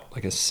gut out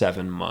like a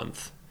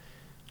 7-month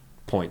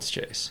points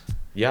chase?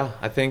 Yeah,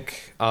 I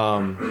think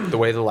the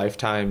way the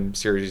Lifetime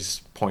Series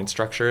point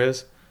structure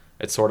is,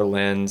 it sort of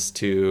lends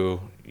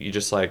to you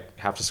just like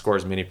have to score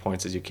as many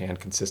points as you can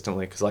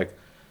consistently, because like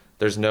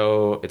it's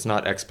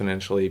not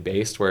exponentially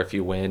based where if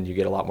you win you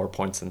get a lot more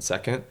points than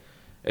second.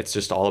 It's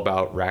just all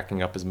about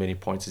racking up as many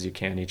points as you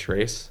can each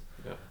race.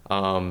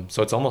 So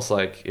it's almost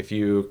like if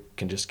you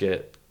can just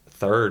get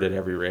 3rd at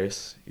every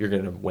race, you're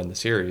going to win the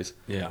series.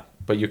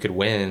 But you could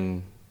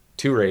win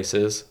 2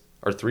 races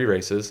or 3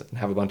 races and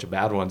have a bunch of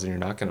bad ones, and you're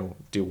not going to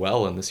do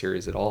well in the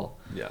series at all.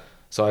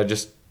 So I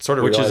just sort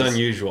of realized, is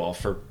unusual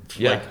for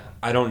like,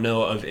 I don't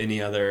know of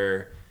any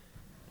other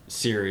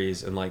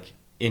series in like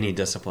any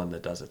discipline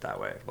that does it that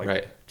way.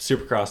 Like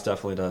Supercross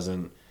definitely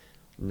doesn't.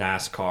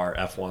 NASCAR,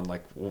 F1,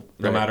 like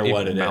no matter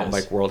what it is. Mountain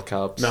Bike World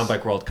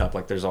Cup,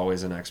 like there's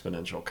always an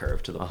exponential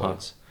curve to the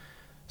points.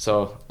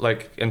 So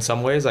like in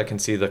some ways I can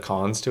see the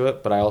cons to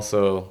it, but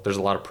there's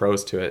a lot of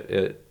pros to it.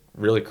 It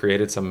really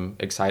created some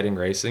exciting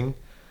racing,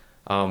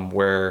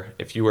 where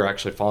if you were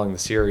actually following the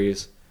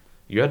series,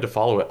 you had to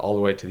follow it all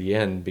the way to the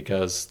end,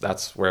 because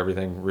that's where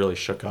everything really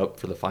shook up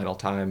for the final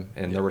time.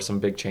 And there were some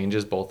big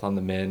changes both on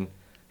the men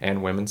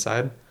and women's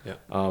side,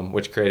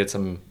 which created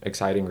some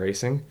exciting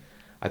racing.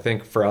 I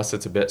think for us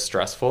it's a bit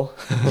stressful.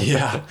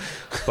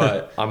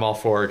 But I'm all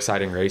for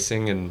exciting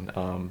racing,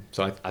 and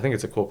so I think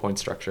it's a cool point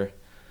structure.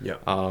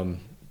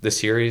 The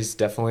series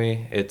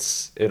definitely,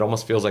 it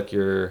almost feels like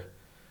you're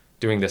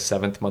doing the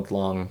 7th month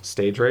long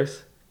stage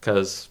race,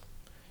 because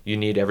you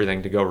need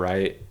everything to go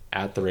right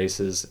at the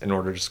races in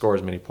order to score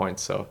as many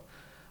points. So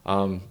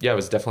it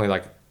was definitely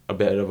like a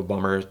bit of a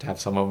bummer to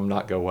have some of them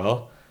not go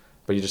well,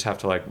 but you just have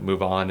to like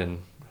move on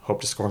and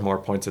hope to score more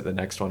points at the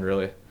next one,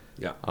 really.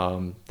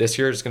 This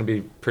year is going to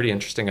be pretty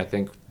interesting, I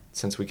think,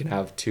 since we can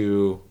have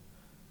 2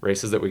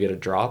 races that we get a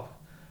drop.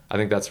 I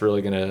think that's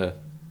really going to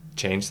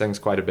change things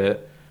quite a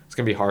bit. It's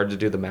going to be hard to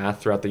do the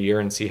math throughout the year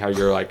and see how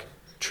you're like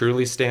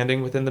truly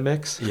standing within the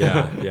mix.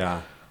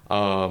 But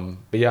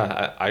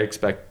I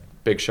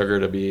expect Big Sugar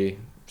to be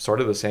sort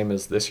of the same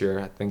as this year.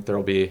 I think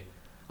there'll be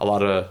a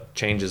lot of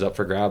changes up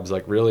for grabs,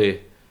 like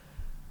really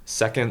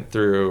 2nd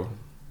through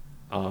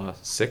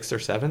 6th or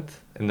 7th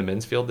in the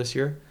men's field this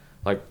year.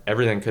 Like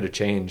everything could have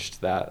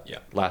changed that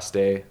last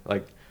day.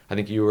 Like I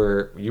think you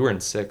were in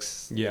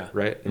 6th,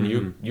 right? And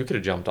you could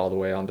have jumped all the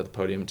way onto the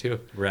podium too.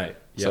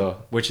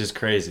 So, which is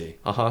crazy.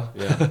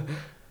 Yeah.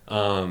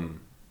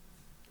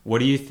 What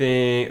do you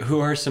think? Who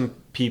are some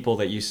people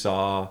that you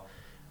saw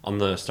on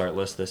the start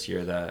list this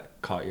year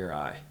that caught your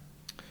eye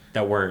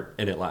that weren't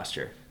in it last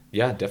year?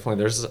 Yeah, definitely.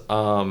 There's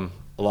a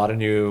lot of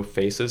new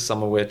faces,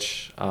 some of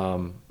which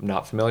I'm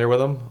not familiar with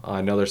them.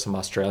 I know there's some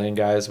Australian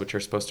guys which are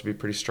supposed to be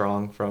pretty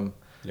strong from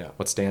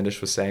what Standish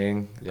was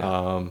saying.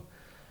 Yeah.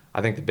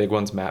 I think the big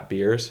one's Matt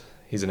Beers.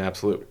 He's an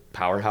absolute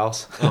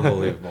powerhouse.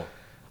 Unbelievable.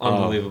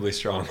 Unbelievably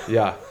strong.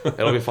 Yeah,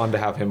 it'll be fun to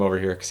have him over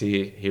here because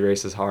he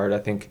races hard. I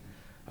think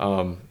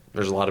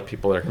there's a lot of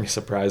people that are going to be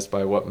surprised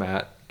by what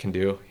Matt can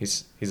do.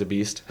 He's a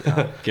beast.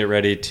 Get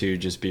ready to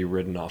just be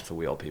ridden off the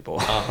wheel, people.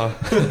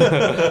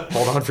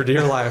 Hold on for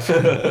dear life.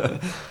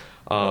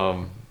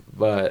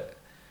 But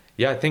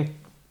yeah, I think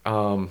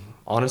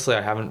honestly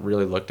I haven't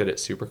really looked at it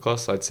super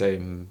close. So I'd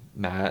say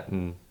Matt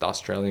and the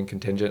Australian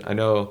contingent. I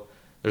know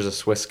there's a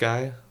Swiss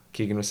guy,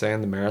 Keegan was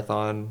saying, the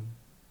marathon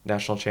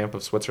national champ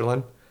of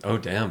Switzerland. Oh,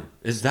 damn.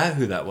 Is that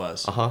who that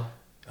was? Uh-huh.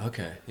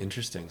 Okay,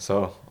 interesting.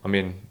 So, I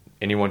mean,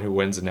 anyone who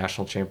wins a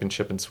national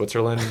championship in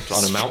Switzerland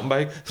on a mountain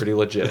bike, pretty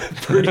legit.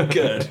 Pretty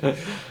good.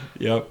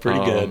 Yep,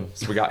 pretty good.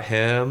 So we got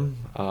him.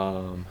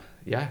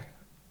 Yeah,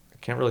 I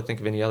can't really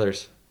think of any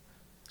others.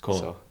 Cool.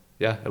 So,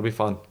 yeah, it'll be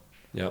fun.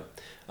 Yep.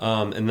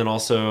 And then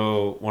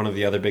also one of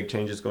the other big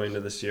changes going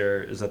into this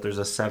year is that there's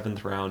a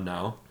 7th round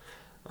now.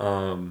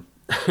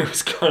 It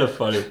was kind of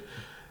funny.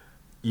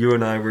 You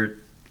and I were...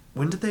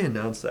 When did they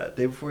announce that?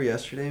 Day before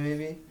yesterday,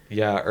 maybe?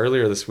 Yeah,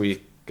 earlier this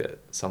week at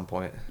some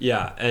point.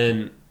 Yeah,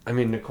 and I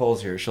mean,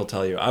 Nicole's here. She'll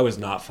tell you, I was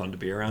not fun to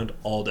be around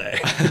all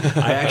day.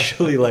 I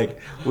actually, like,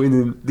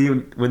 when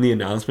the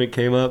announcement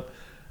came up,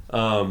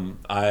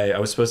 I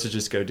was supposed to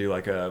just go do,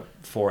 like, a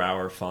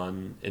 4-hour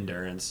fun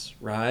endurance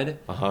ride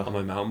on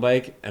my mountain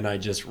bike, and I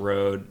just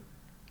rode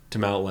to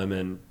Mount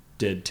Lemmon,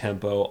 did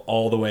tempo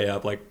all the way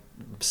up, like,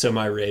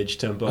 semi-rage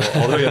tempo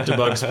all the way up to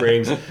Bug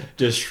Springs,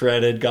 just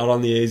shredded, got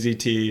on the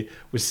AZT,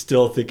 was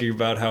still thinking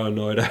about how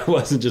annoyed I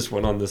was, and just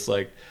went on this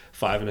like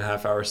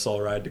 5.5-hour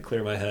soul ride to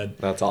clear my head.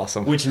 That's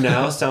awesome. Which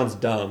now sounds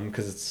dumb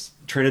because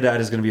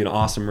Trinidad is going to be an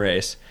awesome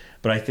race,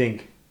 but I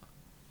think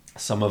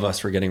some of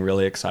us were getting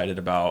really excited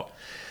about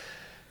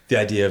the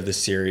idea of the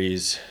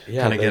series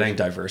kind of getting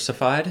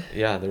diversified.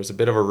 Yeah, there was a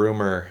bit of a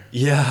rumor.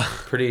 Yeah.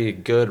 Pretty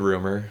good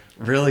rumor.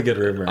 Really good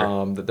rumor.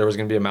 That there was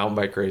going to be a mountain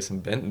bike race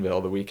in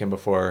Bentonville the weekend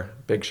before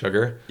Big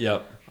Sugar.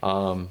 Yep.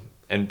 And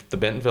the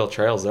Bentonville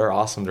trails, they're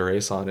awesome to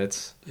race on.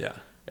 It's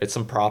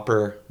some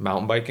proper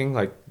mountain biking.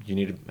 Like, you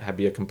need to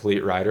be a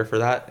complete rider for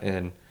that.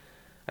 And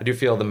I do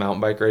feel the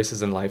mountain bike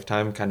races in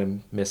Lifetime kind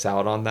of miss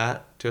out on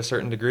that to a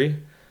certain degree.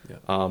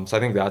 Yeah. So I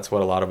think that's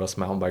what a lot of us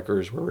mountain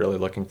bikers were really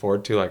looking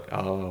forward to. Like,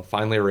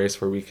 finally a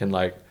race where we can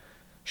like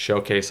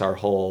showcase our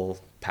whole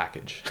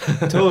package.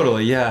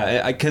 Totally,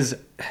 yeah. Because,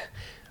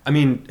 I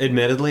mean,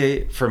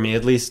 admittedly, for me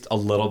at least, a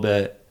little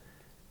bit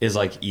is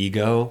like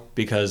ego,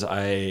 because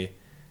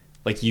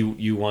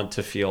you want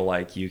to feel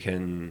like you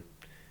can.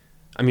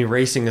 I mean,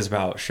 racing is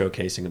about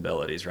showcasing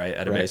abilities, right?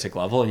 At a basic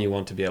level, and you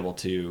want to be able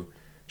to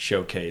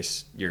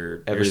showcase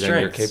everything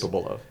you're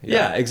capable of.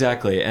 Yeah,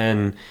 exactly.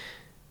 And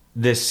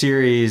this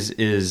series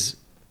is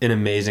an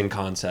amazing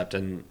concept,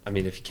 and I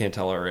mean, if you can't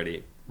tell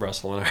already,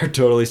 Russell and I are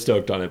totally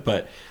stoked on it.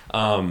 But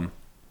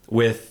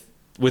with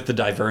the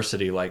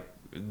diversity, like,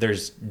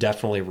 there's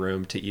definitely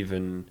room to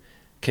even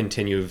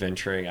continue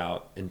venturing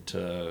out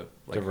into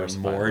like a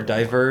more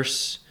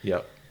diverse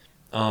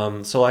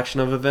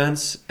selection of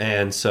events.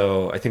 And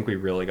so I think we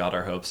really got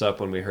our hopes up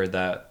when we heard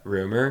that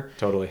rumor.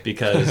 Totally.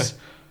 Because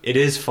it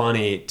is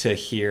funny to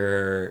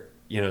hear,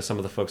 some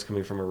of the folks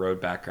coming from a road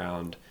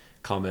background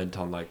comment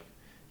on like,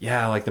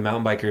 yeah, like the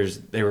mountain bikers,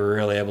 they were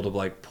really able to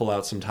like pull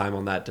out some time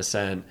on that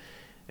descent.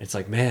 It's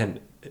like, man,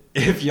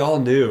 if y'all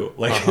knew,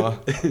 like,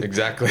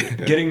 exactly,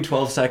 getting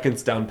 12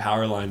 seconds down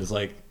power line is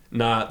like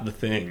not the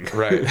thing,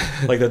 right?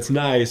 Like, that's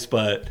nice,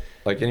 but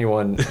like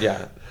anyone,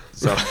 yeah.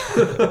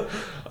 So,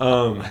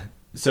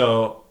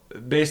 so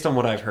based on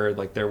what I've heard,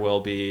 like, there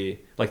will be,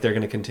 like, they're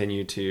going to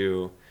continue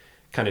to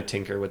kind of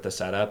tinker with the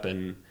setup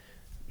and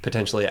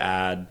potentially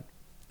add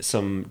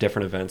some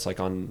different events, like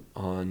on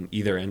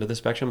either end of the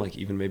spectrum, like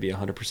even maybe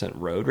 100%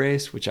 road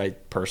race, which I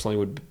personally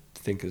would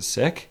think is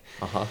sick.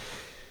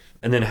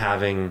 And then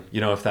having,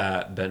 if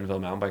that Bentonville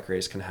mountain bike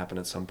race can happen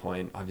at some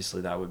point,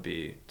 obviously that would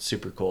be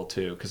super cool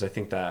too. Because I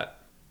think that,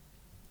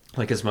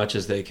 like, as much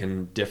as they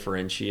can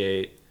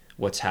differentiate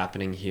what's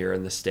happening here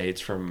in the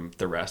States from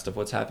the rest of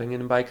what's happening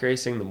in bike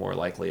racing, the more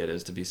likely it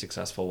is to be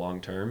successful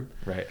long term.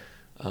 Right.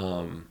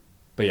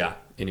 But yeah,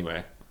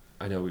 anyway,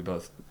 I know we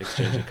both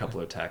exchanged a couple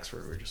of texts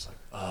where we were just like,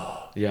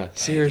 oh. Yeah,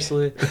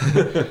 seriously.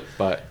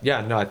 But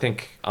yeah, no, I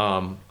think,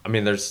 I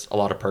mean, there's a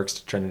lot of perks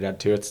to Trinidad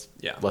too. It's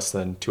less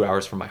than 2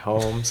 hours from my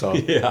home. So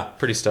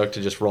pretty stoked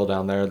to just roll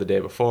down there the day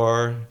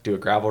before, do a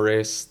gravel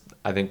race.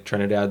 I think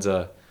Trinidad's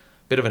a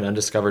bit of an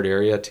undiscovered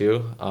area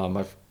too.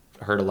 I've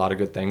heard a lot of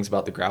good things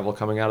about the gravel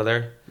coming out of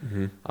there.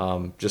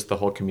 Just the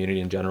whole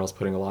community in general is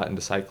putting a lot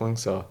into cycling.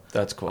 So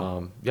that's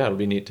cool. Yeah, it'll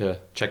be neat to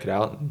check it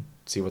out and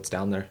see what's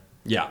down there.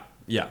 Yeah,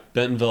 Yeah,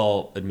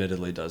 Bentonville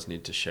admittedly does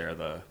need to share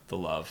the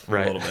love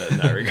Right. a little bit in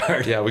that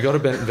regard. Yeah, we go to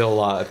Bentonville a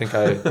lot. I think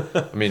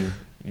I mean,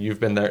 you've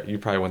been there. You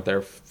probably went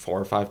there 4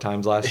 or 5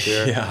 times last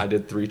year. Yeah. I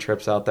did 3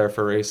 trips out there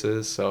for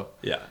races. So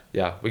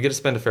yeah, we get to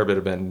spend a fair bit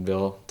of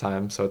Bentonville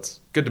time. So it's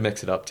good to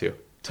mix it up too.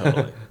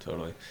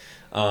 Totally.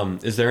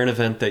 Is there an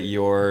event that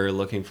you're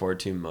looking forward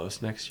to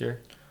most next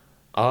year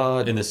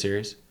in the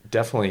series?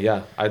 Definitely,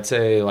 yeah. I'd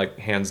say like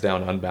hands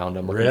down Unbound.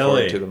 I'm looking Really?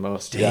 forward to the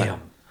most. Damn, Yeah.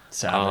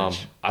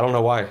 savage. I don't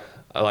know why.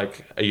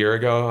 Like a year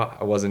ago,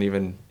 I wasn't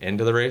even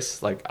into the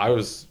race. Like I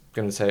was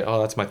gonna say,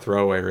 oh, that's my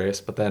throwaway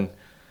race, but then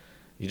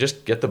you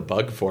just get the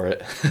bug for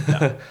it.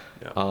 Yeah.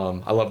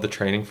 I love the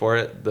training for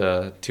it.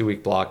 The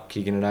 2-week block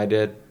Keegan and I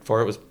did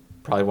for it was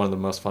probably one of the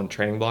most fun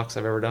training blocks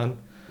I've ever done.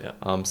 Yeah.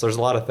 So there's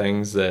a lot of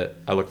things that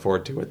I look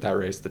forward to with that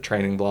race. The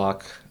training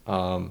block,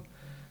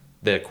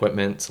 the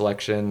equipment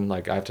selection.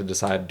 Like I have to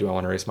decide, do I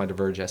want to race my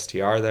Diverge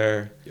STR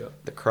there? Yeah.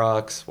 The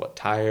Crux, what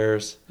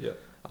tires? Yeah.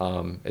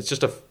 It's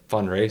just a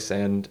fun race,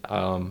 and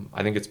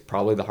I think it's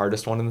probably the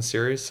hardest one in the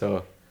series.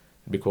 So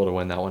it'd be cool to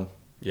win that one.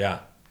 Yeah,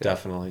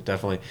 definitely.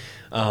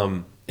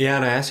 Yeah,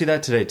 and I asked you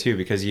that today too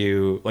because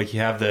you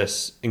have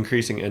this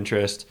increasing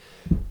interest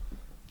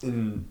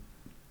in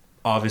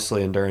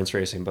obviously endurance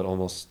racing, but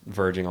almost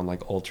verging on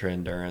like ultra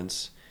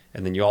endurance,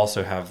 and then you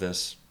also have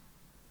this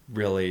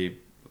really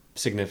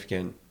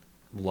significant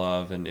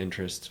love and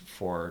interest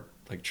for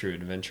like true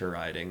adventure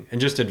riding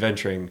and just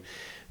adventuring.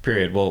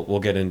 Period.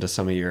 We'll get into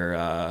some of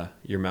your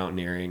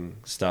mountaineering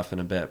stuff in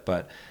a bit,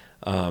 but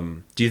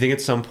do you think at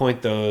some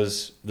point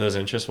those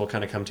interests will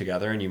kind of come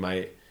together and you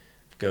might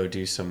go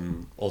do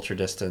some ultra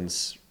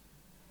distance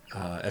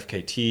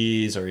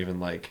FKTs or even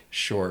like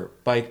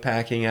short bike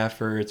packing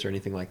efforts or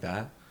anything like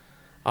that?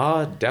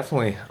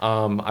 Definitely.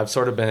 I've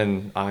sort of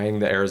been eyeing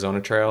the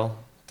Arizona Trail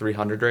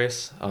 300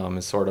 race.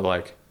 Is sort of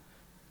like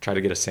try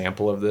to get a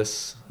sample of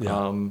this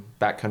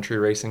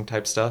backcountry racing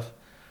type stuff.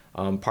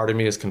 Part of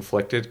me is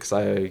conflicted because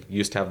I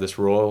used to have this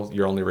rule: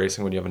 you're only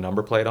racing when you have a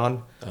number plate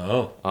on.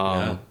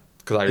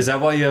 Is that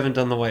why you haven't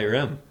done the white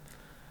rim?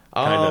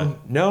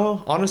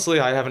 No, honestly,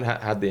 I haven't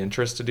had the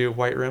interest to do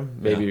white rim.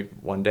 Maybe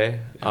one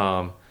day.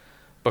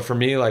 But for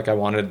me, like I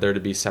wanted there to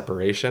be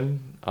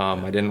separation.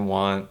 I didn't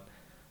want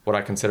what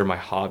I consider my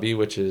hobby,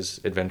 which is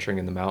adventuring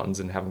in the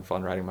mountains and having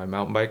fun riding my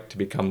mountain bike, to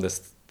become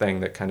this thing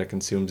that kind of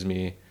consumes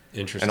me.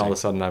 Interesting. And all of a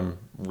sudden, I'm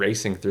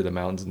racing through the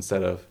mountains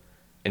instead of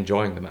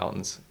enjoying the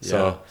mountains.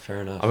 So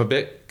fair enough. I'm a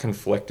bit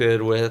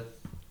conflicted with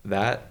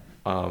that,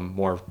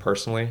 more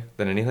personally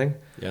than anything.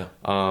 Yeah.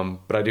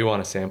 But I do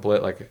want to sample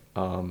it. Like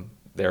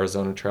the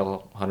Arizona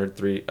Trail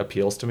 103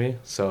 appeals to me,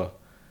 so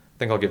I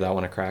think I'll give that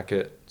one a crack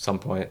at some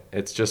point.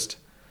 It's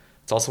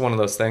also one of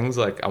those things,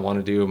 like I want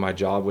to do my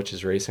job, which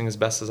is racing, as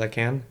best as I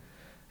can,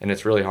 and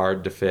it's really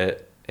hard to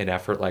fit an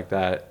effort like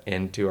that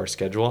into our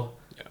schedule.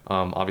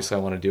 Obviously I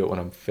want to do it when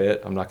I'm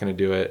fit. I'm not going to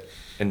do it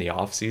in the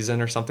off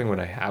season or something when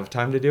I have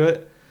time to do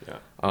it.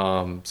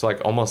 So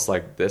like almost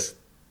like this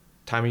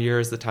time of year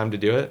is the time to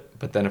do it.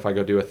 But then if I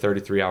go do a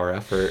 33-hour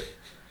effort,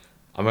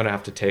 I'm going to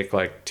have to take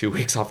like 2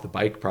 weeks off the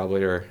bike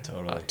probably, or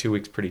 2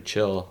 weeks pretty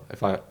chill.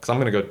 If I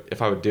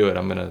would do it,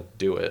 I'm going to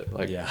do it.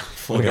 Like I'm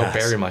going to go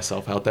bury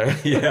myself out there.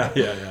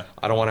 Yeah.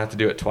 I don't want to have to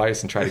do it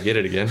twice and try to get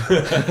it again.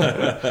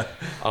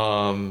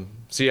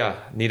 So yeah,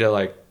 need to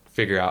like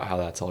figure out how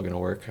that's all going to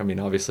work. I mean,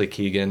 obviously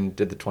Keegan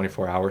did the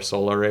 24-hour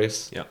solo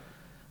race.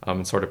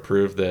 And sort of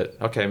proved that,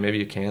 okay, maybe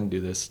you can do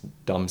this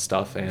dumb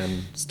stuff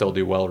and still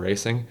do well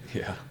racing.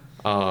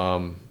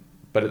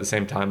 But at the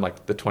same time,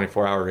 like the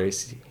 24-hour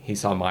race, he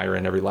saw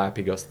Myron every lap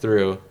he goes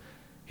through.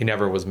 He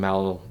never was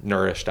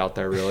malnourished out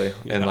there really.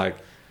 And like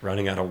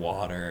running out of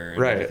water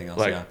and everything else.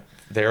 Like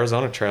the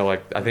Arizona Trail,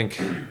 like I think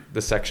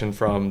the section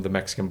from the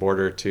Mexican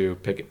border to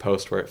Picket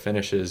Post where it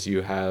finishes,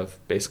 you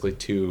have basically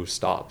 2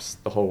 stops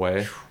the whole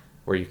way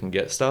where you can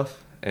get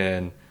stuff.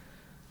 And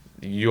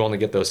you only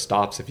get those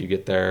stops if you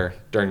get there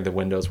during the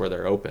windows where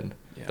they're open.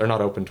 They're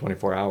not open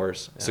 24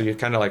 hours. So you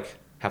kind of like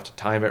have to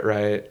time it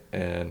right.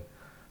 And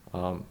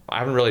I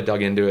haven't really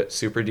dug into it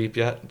super deep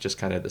yet, just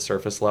kind of at the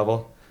surface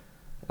level.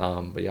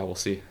 But yeah, we'll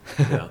see.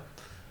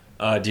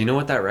 Do you know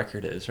what that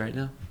record is right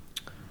now?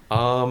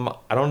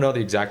 I don't know the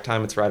exact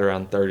time. It's right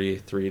around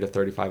 33 to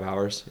 35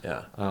 hours.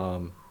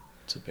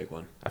 It's a big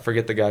one. I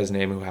forget the guy's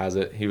name who has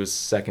it. He was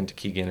second to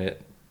Keegan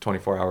at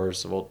 24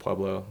 hours of Old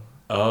Pueblo.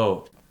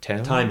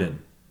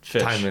 Timon.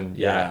 Fish. Timon,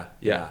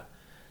 yeah.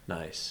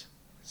 Nice.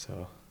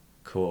 So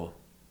cool.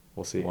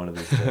 We'll see one of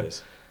these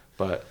days.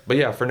 But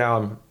yeah, for now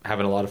I'm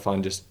having a lot of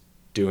fun just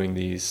doing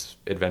these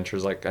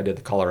adventures. Like I did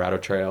the Colorado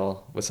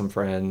Trail with some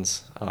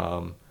friends,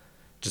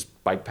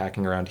 just bike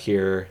packing around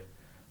here.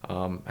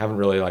 Haven't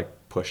really like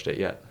pushed it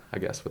yet, I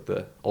guess, with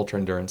the ultra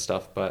endurance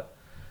stuff, but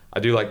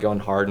I do like going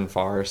hard and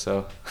far,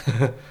 so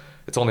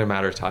it's only a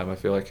matter of time, I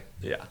feel like.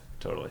 Yeah,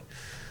 totally.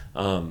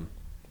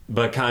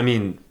 But I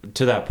mean,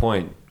 to that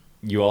point,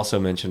 you also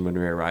mentioned when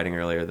we were riding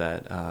earlier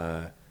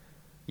that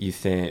you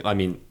think, I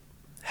mean,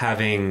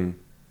 having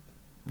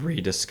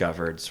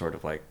rediscovered sort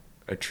of like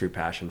a true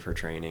passion for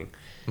training,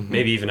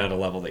 maybe even at a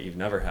level that you've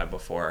never had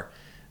before,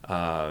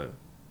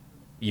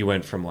 you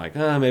went from like,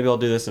 maybe I'll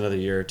do this another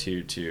year or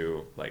two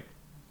to like,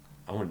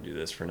 I want to do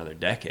this for another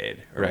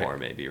decade or more,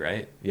 maybe,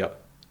 right?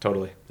 Yep,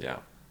 totally. Yeah,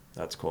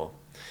 that's cool.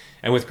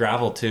 And with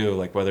gravel too,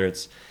 like whether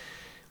it's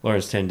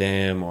Lawrence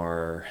Tandem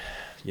or,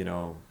 you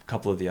know, a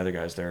couple of the other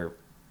guys, they're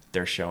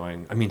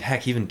showing. I mean,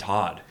 heck, even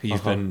Todd, who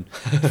you've been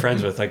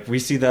friends with, like we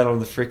see that on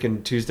the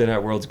freaking Tuesday Night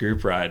Worlds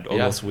group ride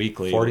almost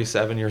weekly.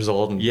 47 years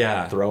old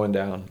and throwing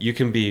down. You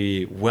can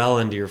be well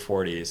into your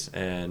 40s,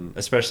 and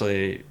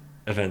especially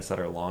events that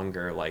are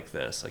longer like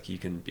this, like you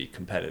can be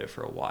competitive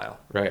for a while.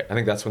 Right. I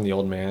think that's when the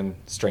old man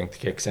strength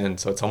kicks in.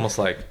 So it's almost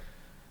like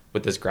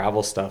with this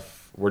gravel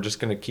stuff, we're just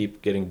going to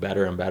keep getting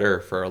better and better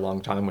for a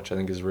long time, which I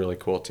think is really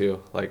cool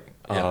too. Like,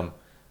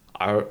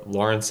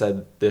 Lauren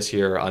said this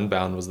year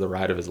Unbound was the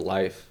ride of his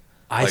life.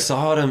 I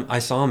saw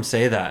him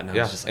say that, and I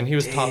was just like, and he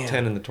was damn. top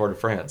 10 in the Tour de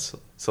France.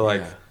 So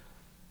like,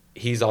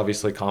 he's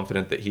obviously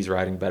confident that he's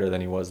riding better than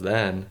he was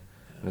then.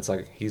 And it's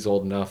like, he's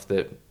old enough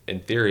that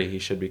in theory he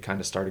should be kind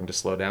of starting to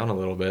slow down a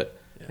little bit.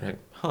 Yeah.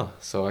 Like,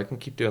 so I can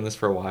keep doing this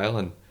for a while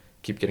and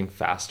keep getting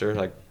faster.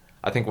 Like,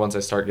 I think once I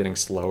start getting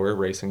slower,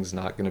 racing's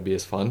not going to be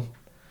as fun.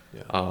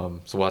 Yeah.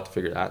 So we'll have to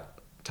figure that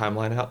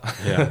timeline out.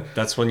 Yeah,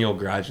 that's when you'll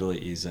gradually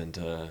ease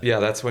into. Yeah,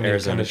 that's when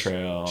Arizona you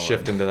Trail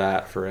shift into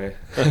that for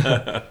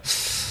a.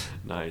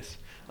 Nice.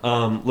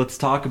 Let's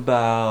talk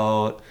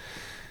about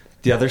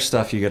the other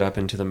stuff you get up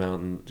in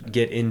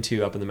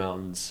the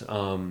mountains.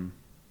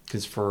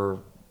 Because for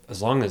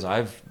as long as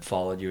I've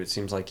followed you, it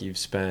seems like you've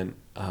spent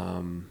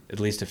at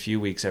least a few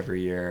weeks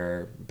every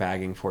year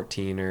bagging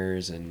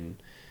 14ers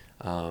and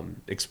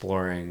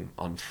exploring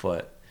on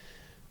foot.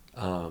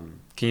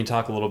 Can you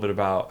talk a little bit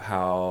about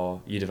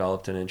how you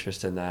developed an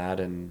interest in that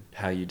and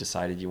how you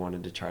decided you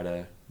wanted to try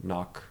to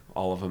knock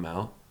all of them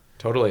out?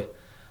 Totally.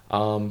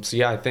 So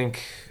yeah, I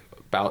think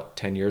about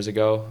 10 years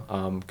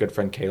ago, good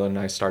friend Kaylin and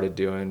I started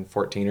doing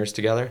 14ers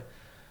together.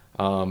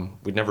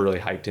 We'd never really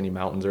hiked any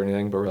mountains or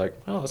anything, but we're like,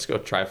 oh, let's go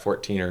try a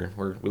 14er.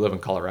 We live in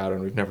Colorado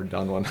and we've never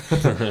done one.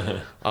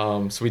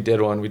 So we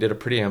did one. We did a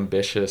pretty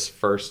ambitious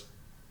first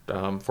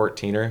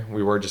 14er.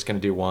 We were just going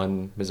to do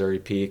one Missouri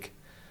Peak.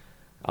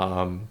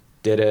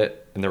 Did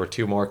it, and there were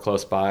two more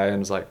close by, and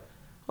was like,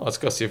 oh, let's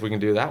go see if we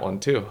can do that one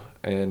too.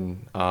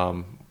 And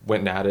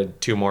went and added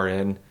two more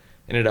in.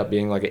 Ended up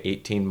being like an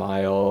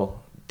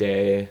 18-mile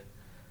day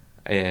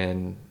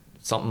and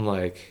something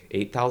like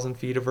 8,000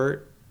 feet of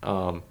vert.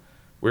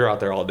 We were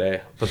out there all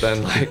day, but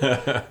then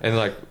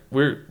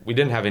we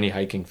didn't have any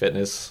hiking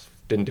fitness,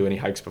 didn't do any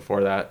hikes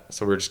before that,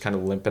 so we were just kind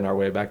of limping our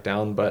way back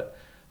down. But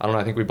I don't know,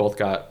 I think we both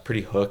got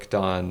pretty hooked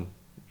on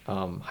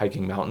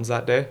hiking mountains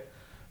that day.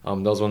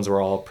 Those ones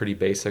were all pretty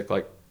basic,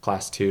 like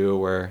class 2,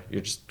 where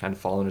you're just kind of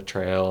following a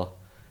trail,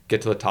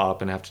 get to the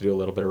top and have to do a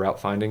little bit of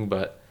route finding.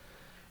 But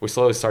we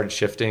slowly started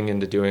shifting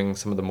into doing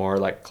some of the more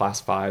like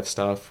class 5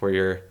 stuff, where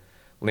you're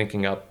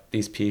linking up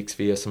these peaks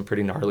via some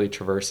pretty gnarly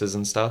traverses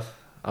and stuff.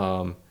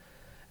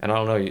 And I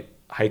don't know,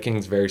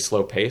 hiking's very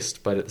slow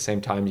paced, but at the same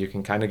time you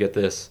can kind of get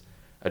this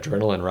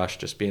adrenaline rush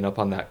just being up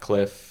on that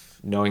cliff,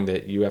 knowing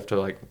that you have to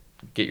like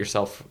get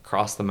yourself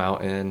across the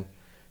mountain.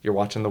 You're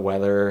watching the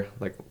weather,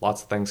 like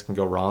lots of things can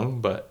go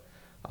wrong, but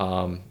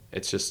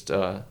it's just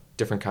a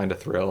different kind of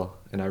thrill,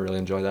 and I really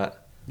enjoy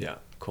that. Yeah,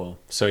 cool.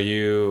 So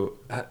you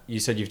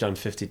said you've done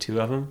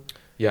 52 of them?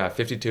 Yeah,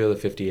 52 of the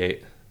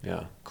 58.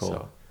 Yeah, cool.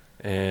 So,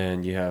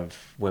 and you have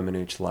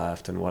Weminuche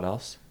left, and what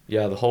else?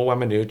 Yeah, the whole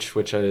Weminuche,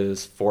 which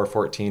is 4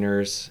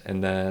 14ers,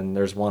 and then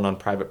there's one on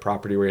private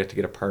property where you have to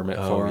get a permit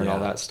for and all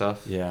that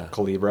stuff. Yeah.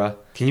 Calibra.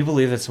 Can you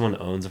believe that someone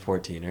owns a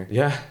 14er?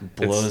 Yeah.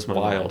 Blows my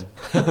wild.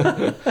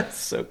 mind. That's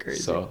so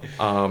crazy. So,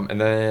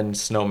 and then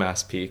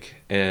Snowmass Peak.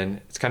 And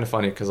it's kind of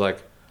funny because,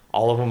 like,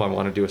 all of them I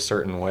want to do a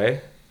certain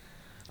way.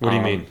 What do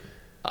you mean?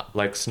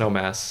 Like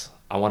Snowmass,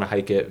 I want to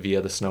hike it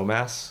via the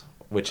Snowmass,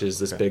 which is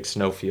this big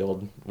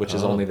snowfield, which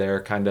is only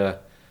there kind of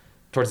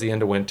towards the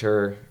end of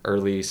winter,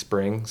 early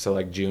spring. So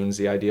like June's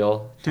the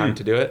ideal time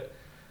to do it,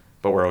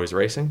 but we're always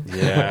racing.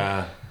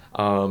 Yeah.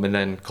 And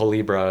then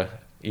Calibra,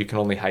 you can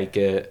only hike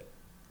it.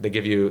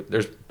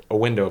 There's a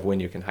window of when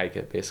you can hike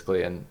it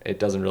basically, and it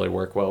doesn't really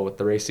work well with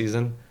the race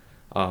season.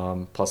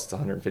 Plus it's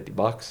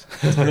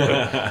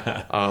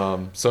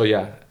 $150. So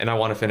yeah, and I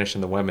want to finish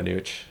in the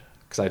Weminuche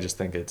because I just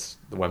think the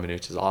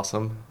Weminuche is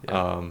awesome.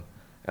 Yeah.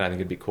 And I think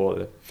it'd be cool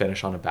to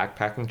finish on a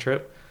backpacking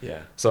trip. Yeah.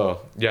 So,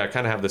 yeah, I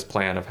kind of have this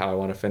plan of how I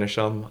want to finish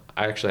them.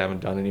 I actually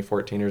haven't done any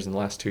 14ers in the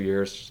last 2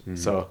 years. Mm-hmm.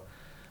 So,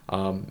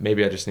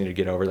 maybe I just need to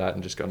get over that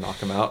and just go knock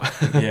them out.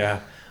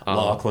 Yeah.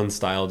 Lachlan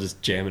style, just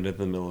jam it in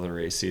the middle of the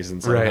race season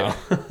somehow.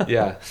 Right.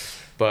 Yeah.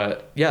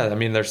 But, yeah, I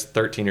mean, there's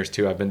 13ers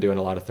too. I've been doing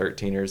a lot of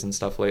 13ers and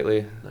stuff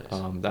lately.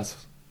 Nice.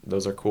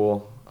 Those are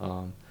cool.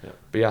 But,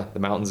 yeah, the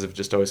mountains have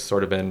just always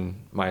sort of been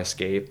my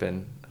escape,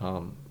 and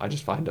I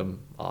just find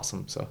them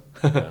awesome. So,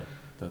 yeah.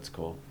 That's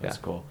cool. That's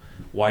cool.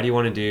 Why do you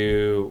want to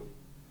do,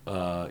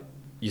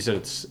 you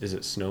said is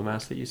it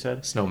Snowmass that you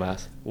said?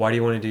 Snowmass. Why do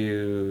you want to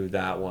do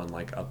that one,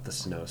 like up the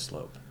snow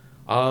slope?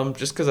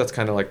 Just because that's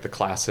kind of like the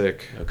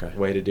classic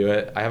way to do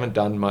it. I haven't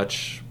done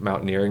much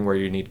mountaineering where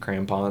you need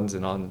crampons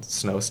and on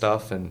snow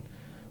stuff, and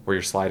where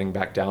you're sliding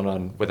back down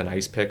on with an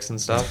ice picks and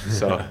stuff.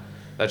 So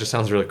that just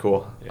sounds really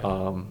cool.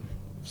 Yeah.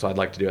 So I'd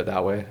like to do it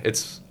that way.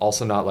 It's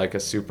also not like a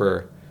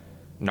super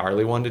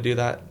gnarly one to do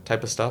that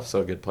type of stuff,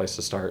 so a good place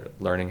to start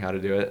learning how to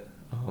do it.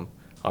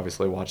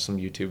 Obviously watch some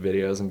YouTube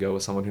videos and go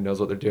with someone who knows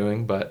what they're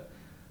doing, but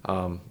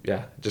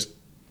yeah, just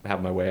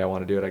have my way I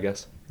want to do it, I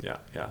guess. Yeah,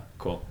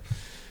 cool.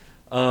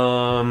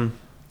 All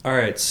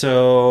right,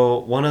 so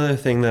one other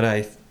thing that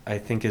I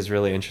think is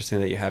really interesting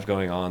that you have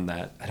going on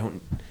that I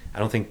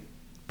don't think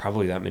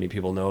probably that many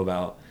people know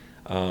about,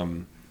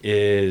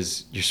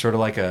 is you're sort of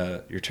like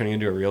you're turning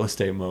into a real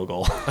estate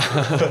mogul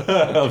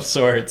of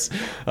sorts.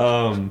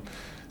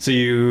 So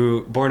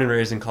you born and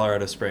raised in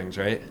Colorado Springs,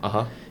 right?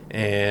 Uh-huh.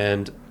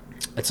 And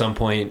at some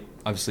point,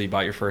 obviously, you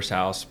bought your first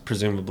house,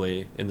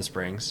 presumably in the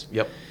Springs.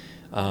 Yep.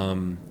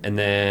 And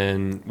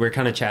then we're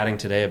kind of chatting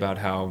today about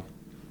how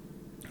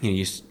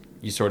you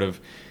sort of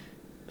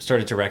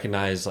started to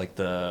recognize like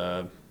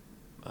the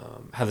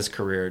how this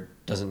career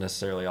doesn't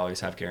necessarily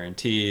always have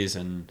guarantees,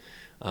 and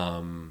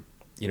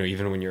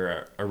even when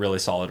you're a really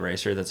solid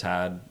racer that's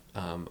had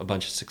a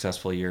bunch of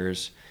successful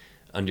years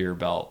under your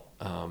belt,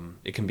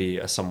 it can be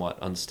a somewhat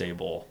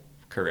unstable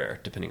career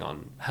depending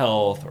on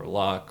health or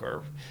luck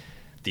or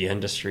the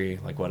industry,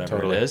 like whatever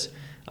Totally. it is.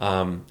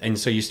 And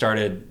so you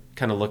started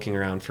kind of looking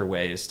around for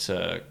ways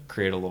to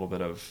create a little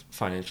bit of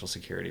financial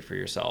security for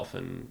yourself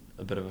and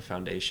a bit of a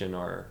foundation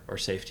or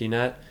safety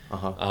net.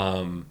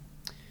 Uh-huh.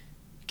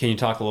 Can you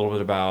talk a little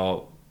bit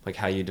about like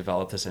how you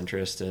developed this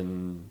interest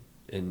in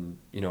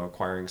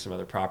acquiring some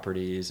other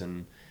properties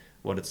and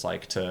what it's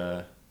like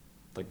to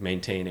like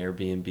maintain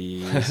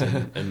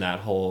Airbnbs and that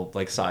whole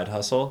like side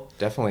hustle?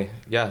 Definitely.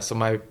 Yeah. So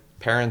my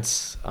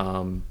parents,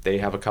 they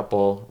have a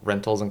couple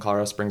rentals in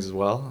Colorado Springs as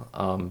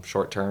well,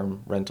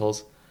 short-term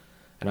rentals.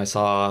 And I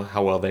saw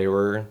how well they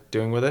were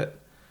doing with it.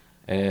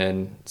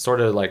 And sort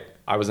of like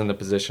I was in the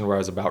position where I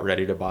was about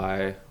ready to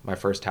buy my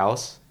first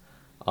house.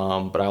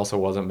 But I also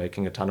wasn't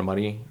making a ton of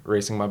money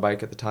racing my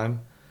bike at the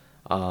time.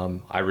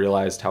 I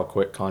realized how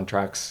quick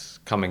contracts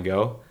come and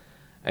go.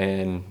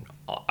 And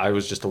I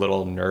was just a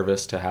little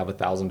nervous to have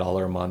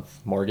 $1,000 a month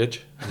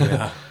mortgage.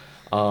 Yeah.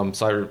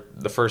 So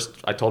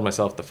I told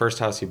myself the first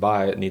house you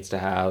buy, it needs to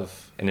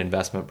have an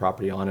investment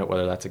property on it,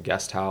 whether that's a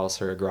guest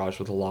house or a garage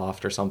with a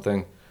loft or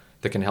something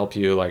that can help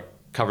you like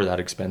cover that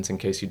expense in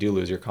case you do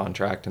lose your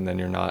contract, and then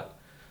you're not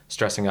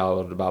stressing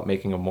out about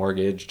making a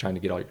mortgage, trying to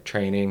get all your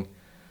training.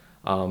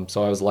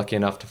 So I was lucky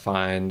enough to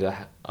find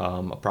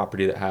a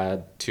property that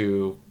had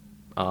 2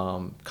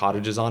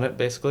 cottages on it,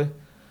 basically.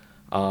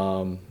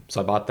 So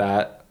I bought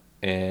that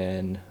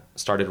and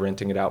started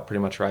renting it out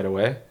pretty much right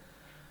away.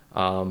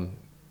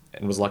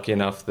 And was lucky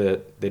enough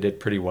that they did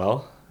pretty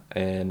well.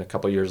 And a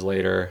couple years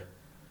later,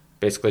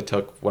 basically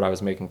took what I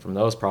was making from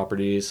those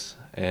properties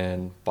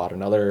and bought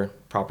another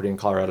property in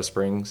Colorado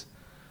Springs.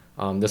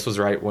 This was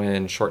right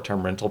when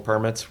short-term rental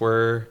permits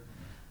were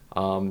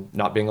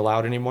not being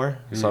allowed anymore.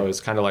 So it was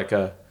kind of like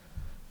a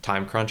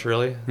time crunch,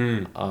 really.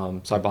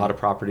 So I bought a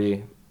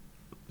property.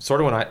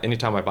 Sort of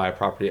anytime I buy a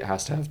property, it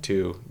has to have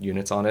 2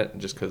 units on it,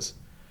 just because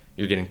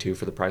you're getting 2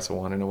 for the price of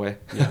 1 in a way.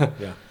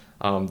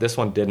 Yeah. This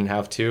one didn't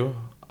have 2,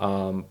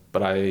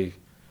 but I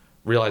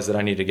realized that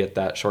I need to get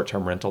that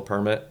short-term rental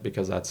permit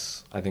because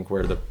that's, I think,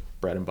 where the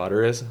bread and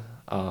butter is.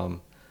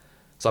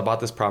 So I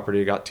bought this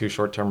property, got 2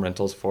 short-term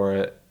rentals for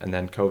it, and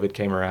then COVID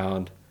came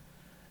around,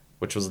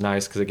 which was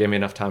nice because it gave me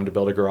enough time to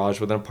build a garage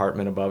with an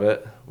apartment above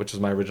it, which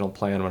was my original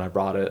plan when I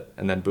bought it.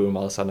 And then boom,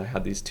 all of a sudden I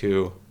had these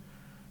 2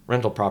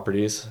 rental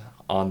properties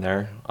on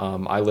there.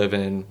 I live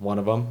in one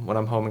of them when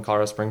I'm home in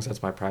Colorado Springs.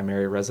 That's my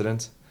primary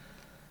residence.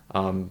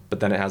 But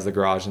then it has the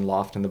garage and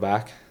loft in the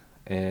back.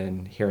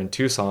 And here in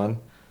Tucson,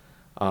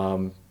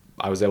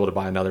 I was able to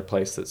buy another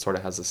place that sort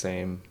of has the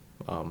same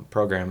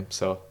program.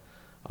 So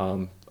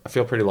I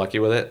feel pretty lucky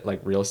with it. Like,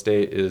 real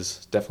estate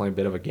is definitely a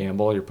bit of a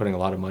gamble. You're putting a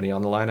lot of money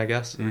on the line, I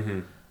guess.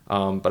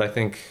 But I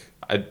think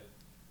I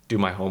do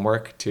my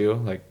homework too,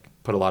 like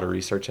put a lot of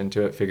research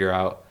into it, figure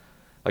out,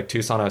 like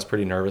Tucson I was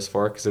pretty nervous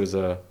for because it was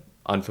a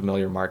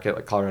unfamiliar market.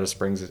 Like Colorado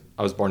Springs,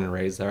 I was born and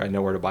raised there. I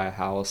know where to buy a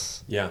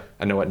house. Yeah.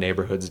 I know what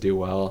neighborhoods do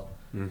well.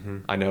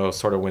 I know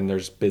sort of when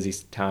there's busy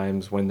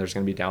times, when there's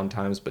going to be down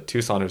times. But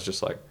Tucson is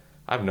just like,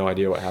 I have no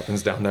idea what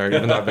happens down there,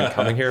 even though I've been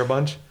coming here a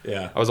bunch.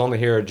 Yeah. I was only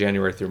here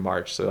January through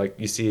March. So like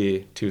you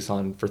see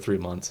Tucson for 3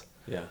 months.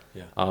 Yeah.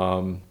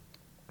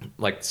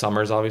 Like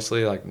summers,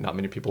 obviously, like not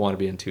many people want to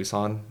be in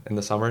Tucson in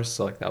the summers.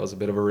 So like that was a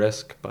bit of a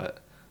risk, but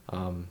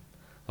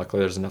luckily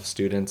there's enough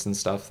students and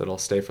stuff that'll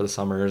stay for the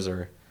summers,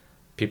 or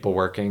people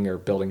working or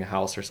building a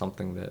house or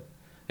something that,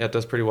 yeah, it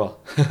does pretty well.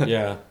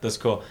 Yeah, that's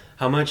cool.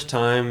 How much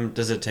time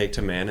does it take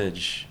to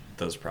manage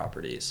those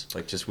properties,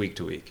 like just week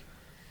to week?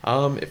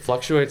 It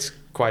fluctuates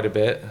quite a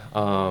bit.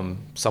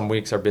 Some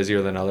weeks are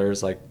busier than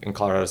others. Like in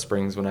Colorado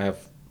Springs, when I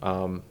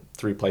have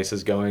 3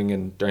 places going,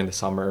 and during the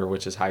summer,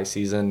 which is high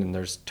season, and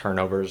there's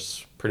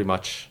turnovers, pretty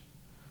much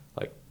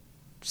like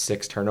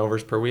 6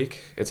 turnovers per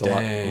week. It's a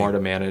lot more to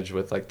manage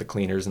with like the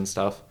cleaners and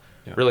stuff.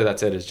 Yeah. Really,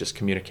 that's it, is just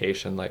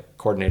communication, like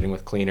coordinating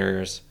with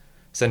cleaners,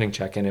 sending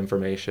check-in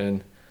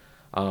information.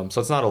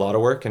 So it's not a lot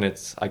of work, and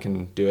I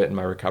can do it in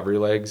my recovery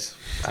legs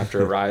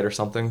after a ride or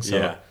something. So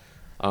Yeah.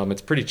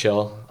 It's pretty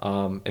chill.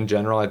 In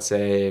general, I'd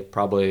say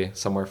probably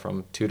somewhere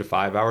from 2 to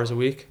 5 hours a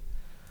week.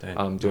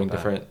 Dang, Doing not bad.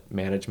 different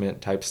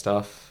management type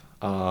stuff.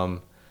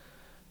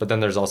 But then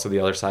there's also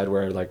the other side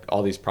where like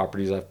all these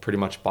properties I've pretty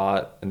much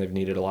bought and they've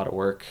needed a lot of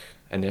work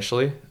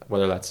initially,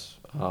 whether that's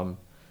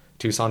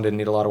Tucson didn't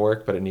need a lot of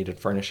work, but it needed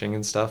furnishing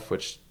and stuff,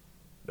 which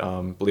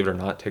believe it or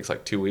not takes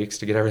like 2 weeks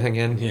to get everything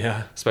in.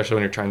 Yeah. Especially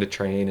when you're trying to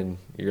train and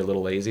you're a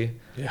little lazy.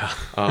 Yeah.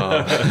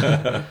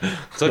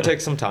 So it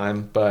takes some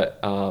time, but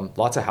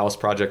lots of house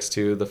projects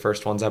too. The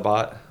first ones I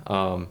bought,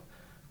 because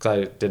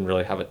I didn't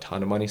really have a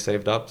ton of money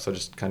saved up, so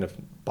just kind of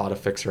bought a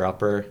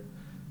fixer-upper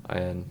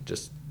and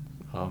just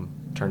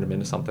turned them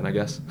into something, I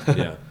guess.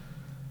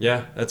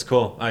 Yeah, that's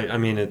cool. I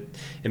mean, it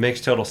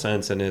makes total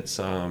sense, and it's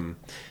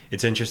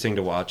interesting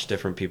to watch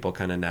different people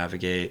kind of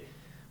navigate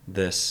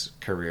this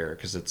career,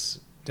 because it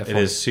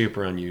is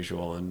super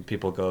unusual, and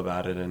people go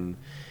about it in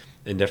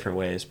different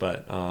ways.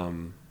 But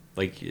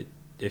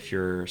if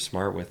you're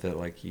smart with it,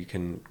 like you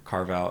can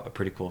carve out a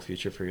pretty cool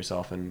future for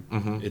yourself, and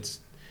it's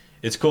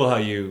cool how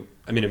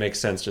I mean, it makes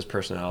sense just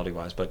personality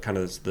wise, but kind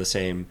of the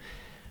same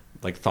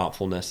like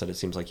thoughtfulness that it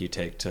seems like you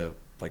take to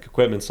like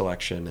equipment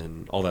selection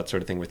and all that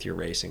sort of thing with your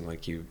racing.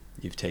 Like you've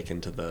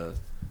taken to the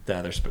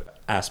other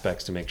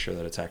aspects to make sure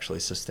that it's actually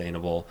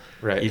sustainable,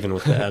 right? Even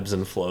with the ebbs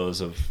and flows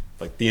of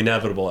like the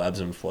inevitable ebbs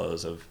and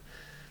flows of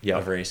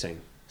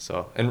racing.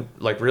 So, and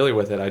like really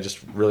with it, I just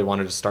really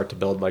wanted to start to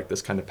build like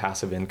this kind of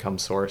passive income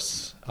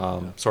source,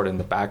 sort of in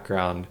the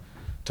background,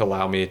 to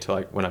allow me to,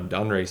 like, when I'm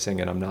done racing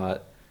and I'm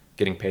not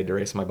getting paid to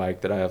race my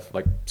bike, that I have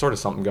like sort of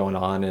something going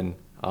on and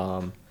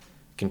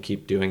can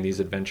keep doing these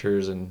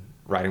adventures and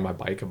riding my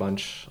bike a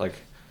bunch. Like,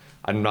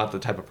 I'm not the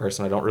type of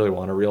person, I don't really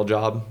want a real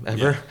job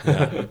ever.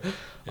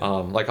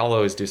 Like I'll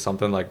always do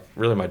something. Like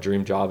really my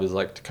dream job is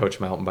like to coach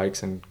mountain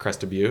bikes in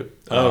Cresta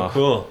Butte.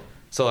 Cool.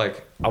 So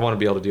like I want to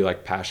be able to do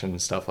like passion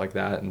and stuff like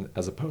that, and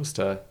as opposed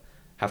to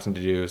having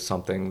to do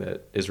something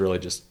that is really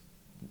just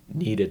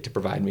needed to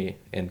provide me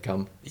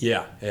income.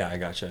 Yeah, I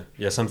gotcha.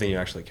 Yeah, something you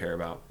actually care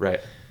about. Right.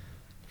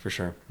 For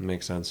sure. It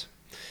makes sense.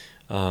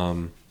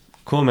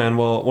 Cool, man.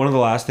 Well, one of the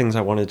last things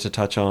I wanted to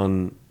touch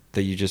on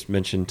that you just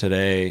mentioned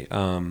today,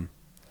 kind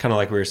of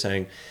like we were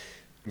saying,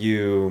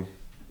 you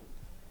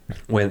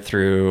went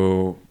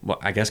through, well,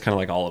 I guess kind of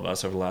like all of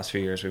us over the last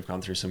few years, we've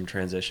gone through some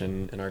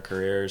transition in our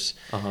careers.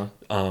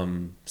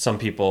 Some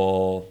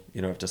people,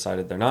 have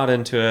decided they're not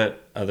into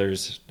it.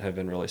 Others have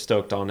been really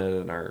stoked on it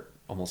and are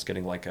almost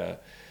getting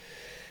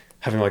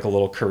having a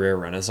little career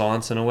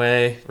renaissance in a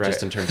way, right,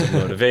 just in terms of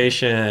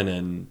motivation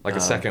and like a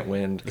second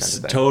wind kind of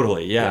thing.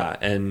 Totally. Yeah.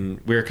 And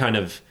we were kind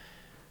of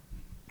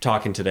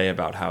talking today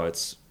about how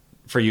it's,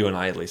 for you and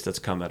I, at least, it's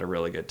come at a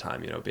really good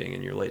time, being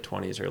in your late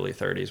 20s, early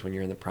 30s, when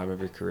you're in the prime of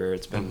your career.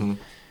 It's been,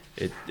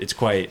 it's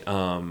quite,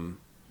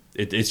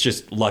 it's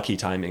just lucky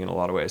timing in a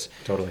lot of ways.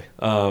 Totally.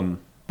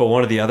 But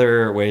one of the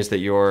other ways that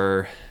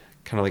you're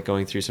kind of like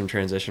going through some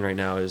transition right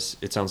now is,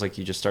 it sounds like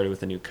you just started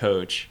with a new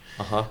coach.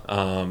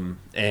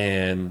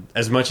 And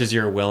as much as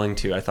you're willing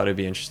to, I thought it'd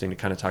be interesting to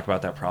kind of talk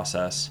about that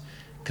process,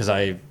 because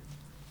I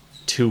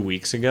 2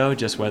 weeks ago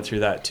just went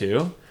through that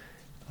too.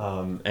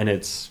 And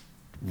it's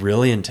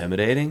really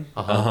intimidating.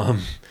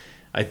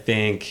 I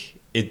think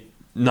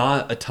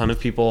not a ton of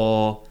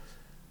people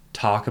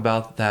talk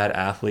about that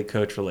athlete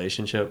coach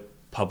relationship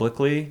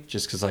publicly,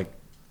 just because, like,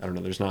 I don't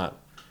know, there's not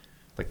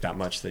like that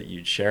much that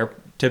you'd share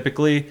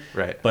typically,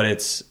 right? But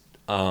it's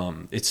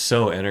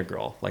so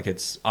integral, like,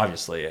 it's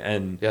obviously,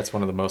 and yeah, it's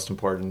one of the most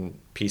important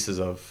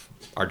pieces of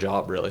our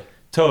job, really.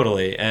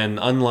 Totally. And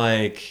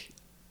unlike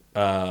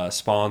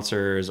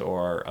sponsors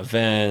or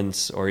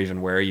events or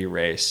even where you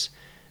race,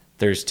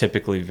 there's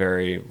typically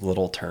very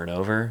little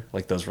turnover.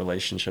 Like, those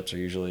relationships are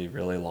usually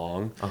really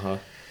long.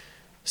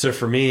 So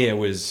for me,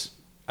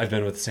 I've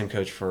been with the same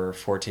coach for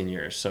 14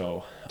 years.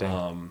 So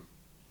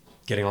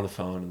getting on the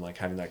phone and like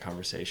having that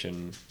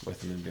conversation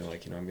with him and being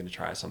like, I'm going to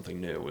try something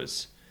new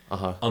was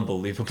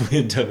unbelievably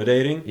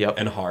intimidating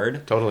and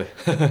hard. Totally.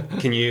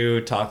 Can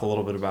you talk a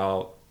little bit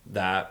about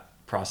that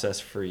process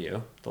for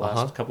you the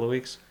last couple of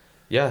weeks?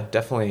 Yeah,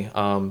 definitely.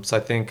 So I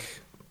think,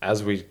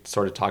 as we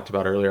sort of talked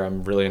about earlier,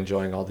 I'm really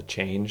enjoying all the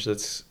change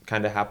that's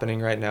kind of happening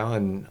right now.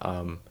 And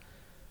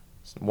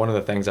one of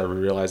the things I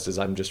realized is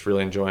I'm just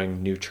really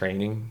enjoying new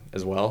training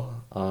as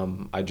well.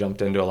 I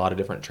jumped into a lot of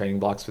different training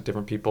blocks with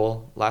different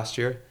people last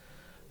year,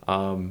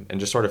 and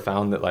just sort of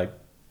found that like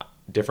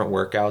different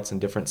workouts and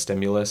different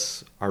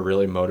stimulus are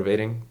really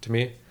motivating to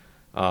me.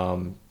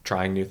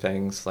 Trying new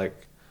things,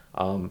 like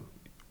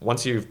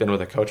once you've been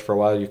with a coach for a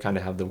while, you kind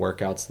of have the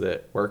workouts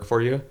that work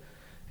for you,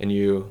 and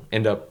you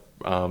end up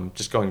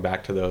just going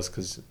back to those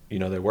because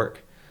they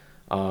work.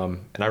 And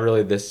I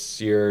really this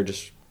year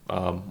just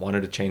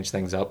wanted to change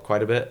things up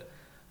quite a bit.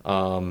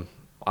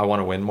 I want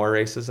to win more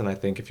races, and I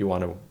think if you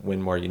want to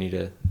win more, you need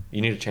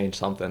to change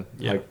something.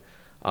 Yeah. Like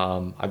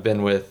I've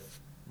been with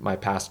my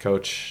past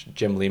coach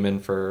Jim Lehman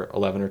for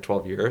 11 or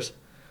 12 years,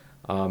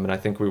 and I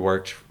think we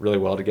worked really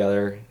well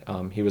together.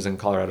 He was in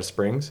Colorado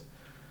Springs,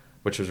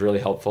 which was really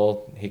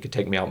helpful. He could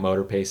take me out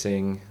motor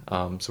pacing.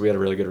 So we had a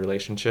really good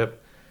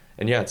relationship.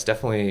 And yeah, it's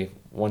definitely,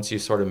 once you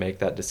sort of make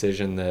that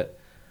decision that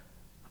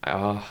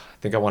I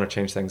think I want to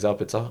change things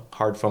up, it's a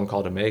hard phone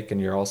call to make.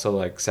 And you're also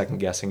like second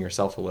guessing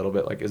yourself a little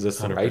bit. Like, is this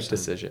the 100%. Right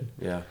decision?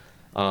 Yeah.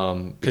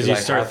 Because you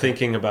start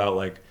thinking about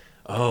like,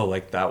 oh,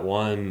 like that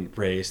one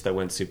race that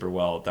went super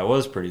well, that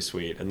was pretty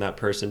sweet. And that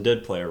person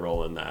did play a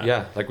role in that.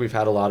 Yeah. Like we've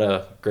had a lot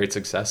of great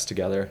success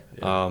together.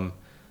 Yeah.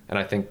 And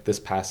I think this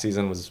past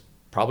season was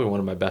probably one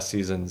of my best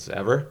seasons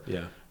ever.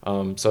 Yeah.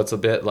 So it's a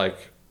bit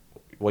like,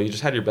 well, you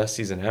just had your best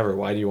season ever.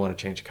 Why do you want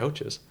to change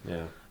coaches?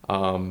 Yeah.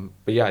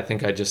 But yeah, I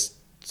think I just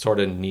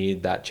sort of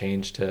need that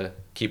change to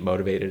keep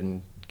motivated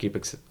and keep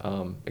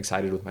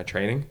excited with my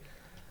training.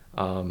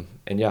 And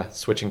yeah,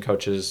 switching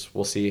coaches,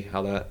 we'll see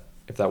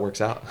if that works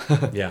out.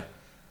 Yeah.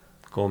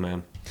 Cool,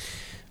 man.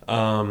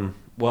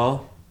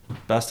 Well,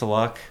 best of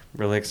luck.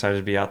 Really excited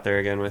to be out there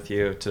again with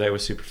you. Today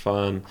was super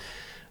fun.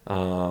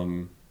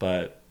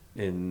 But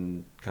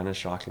in kind of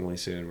shockingly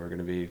soon, we're going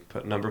to be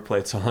putting number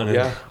plates on. And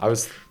yeah, I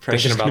was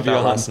thinking about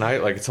that last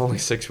night. Like, it's only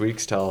 6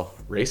 weeks till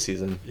race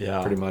season.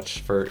 Yeah, pretty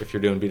much, for if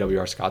you're doing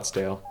BWR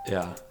Scottsdale.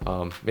 Yeah.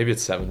 Maybe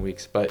it's 7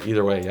 weeks, but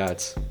either way, yeah,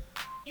 it's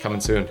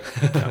coming soon.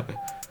 Yeah.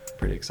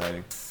 Pretty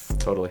exciting.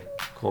 Totally.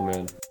 Cool,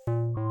 man.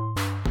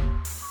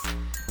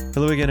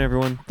 Hello again,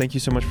 everyone. Thank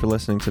you so much for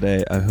listening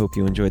today. I hope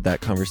you enjoyed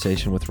that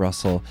conversation with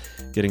Russell,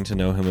 getting to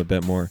know him a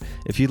bit more.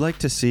 If you'd like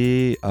to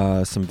see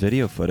some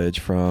video footage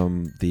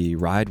from the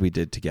ride we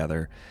did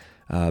together,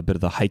 a bit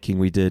of the hiking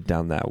we did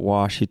down that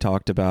wash he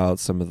talked about,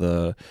 some of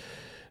the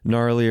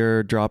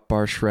gnarlier drop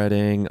bar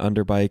shredding,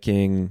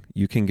 underbiking,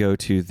 you can go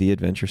to The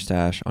Adventure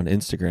Stash on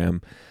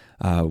Instagram.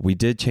 We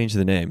did change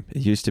the name.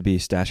 It used to be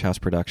Stash House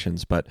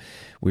Productions, but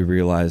we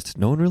realized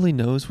no one really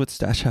knows what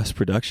Stash House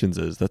Productions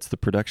is. That's the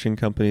production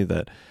company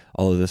that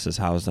all of this is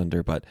housed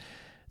under, but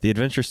The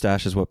Adventure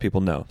Stash is what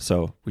people know.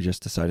 So we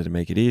just decided to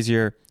make it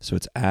easier. So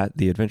it's at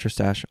The Adventure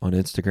Stash on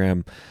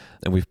Instagram,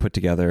 and we've put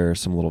together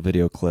some little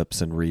video clips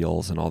and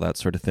reels and all that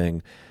sort of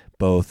thing,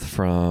 both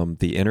from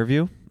the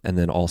interview and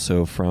then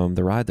also from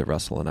the ride that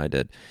Russell and I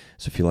did.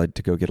 So if you like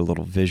to go get a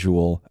little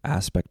visual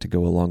aspect to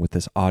go along with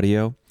this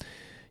audio,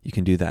 you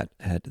can do that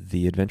at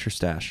The Adventure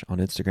Stash on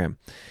Instagram.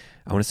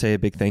 I want to say a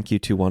big thank you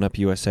to OneUp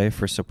USA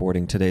for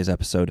supporting today's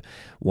episode.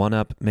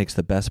 OneUp makes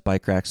the best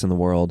bike racks in the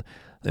world,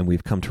 and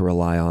we've come to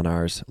rely on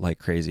ours like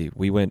crazy.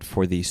 We went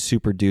for the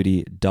Super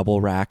Duty double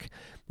rack,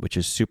 which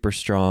is super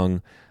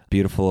strong,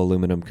 beautiful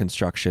aluminum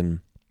construction,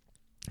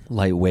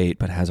 lightweight,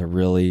 but has a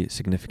really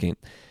significant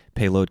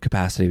payload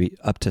capacity,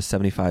 up to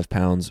 75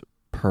 pounds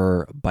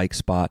per bike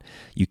spot.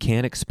 You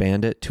can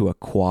expand it to a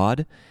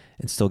quad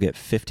and still get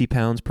 50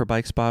 pounds per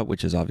bike spot,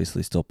 which is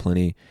obviously still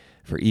plenty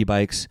for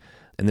e-bikes.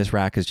 And this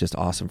rack is just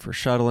awesome for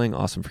shuttling,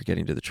 awesome for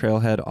getting to the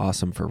trailhead,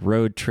 awesome for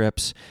road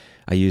trips.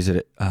 I use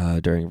it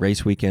during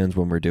race weekends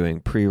when we're doing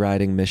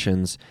pre-riding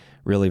missions.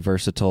 Really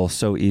versatile,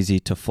 so easy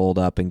to fold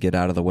up and get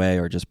out of the way,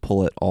 or just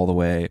pull it all the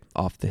way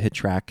off the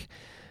hitch rack.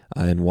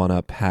 And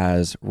OneUp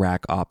has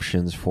rack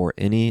options for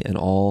any and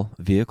all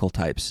vehicle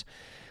types.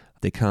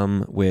 They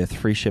come with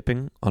free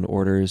shipping on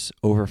orders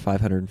over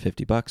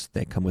 $550.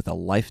 They come with a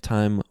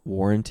lifetime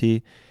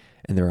warranty,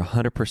 and they're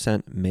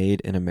 100%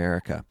 made in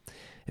America.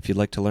 If you'd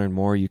like to learn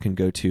more, you can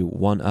go to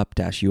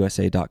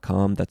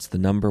oneup-usa.com. That's the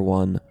number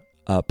one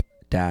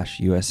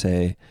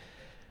up-usa.com.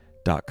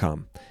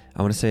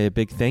 I want to say a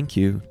big thank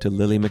you to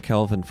Lily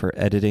McKelvin for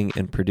editing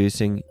and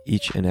producing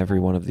each and every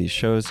one of these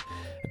shows.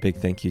 A big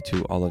thank you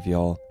to all of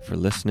y'all for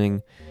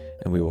listening,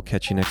 and we will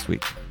catch you next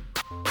week.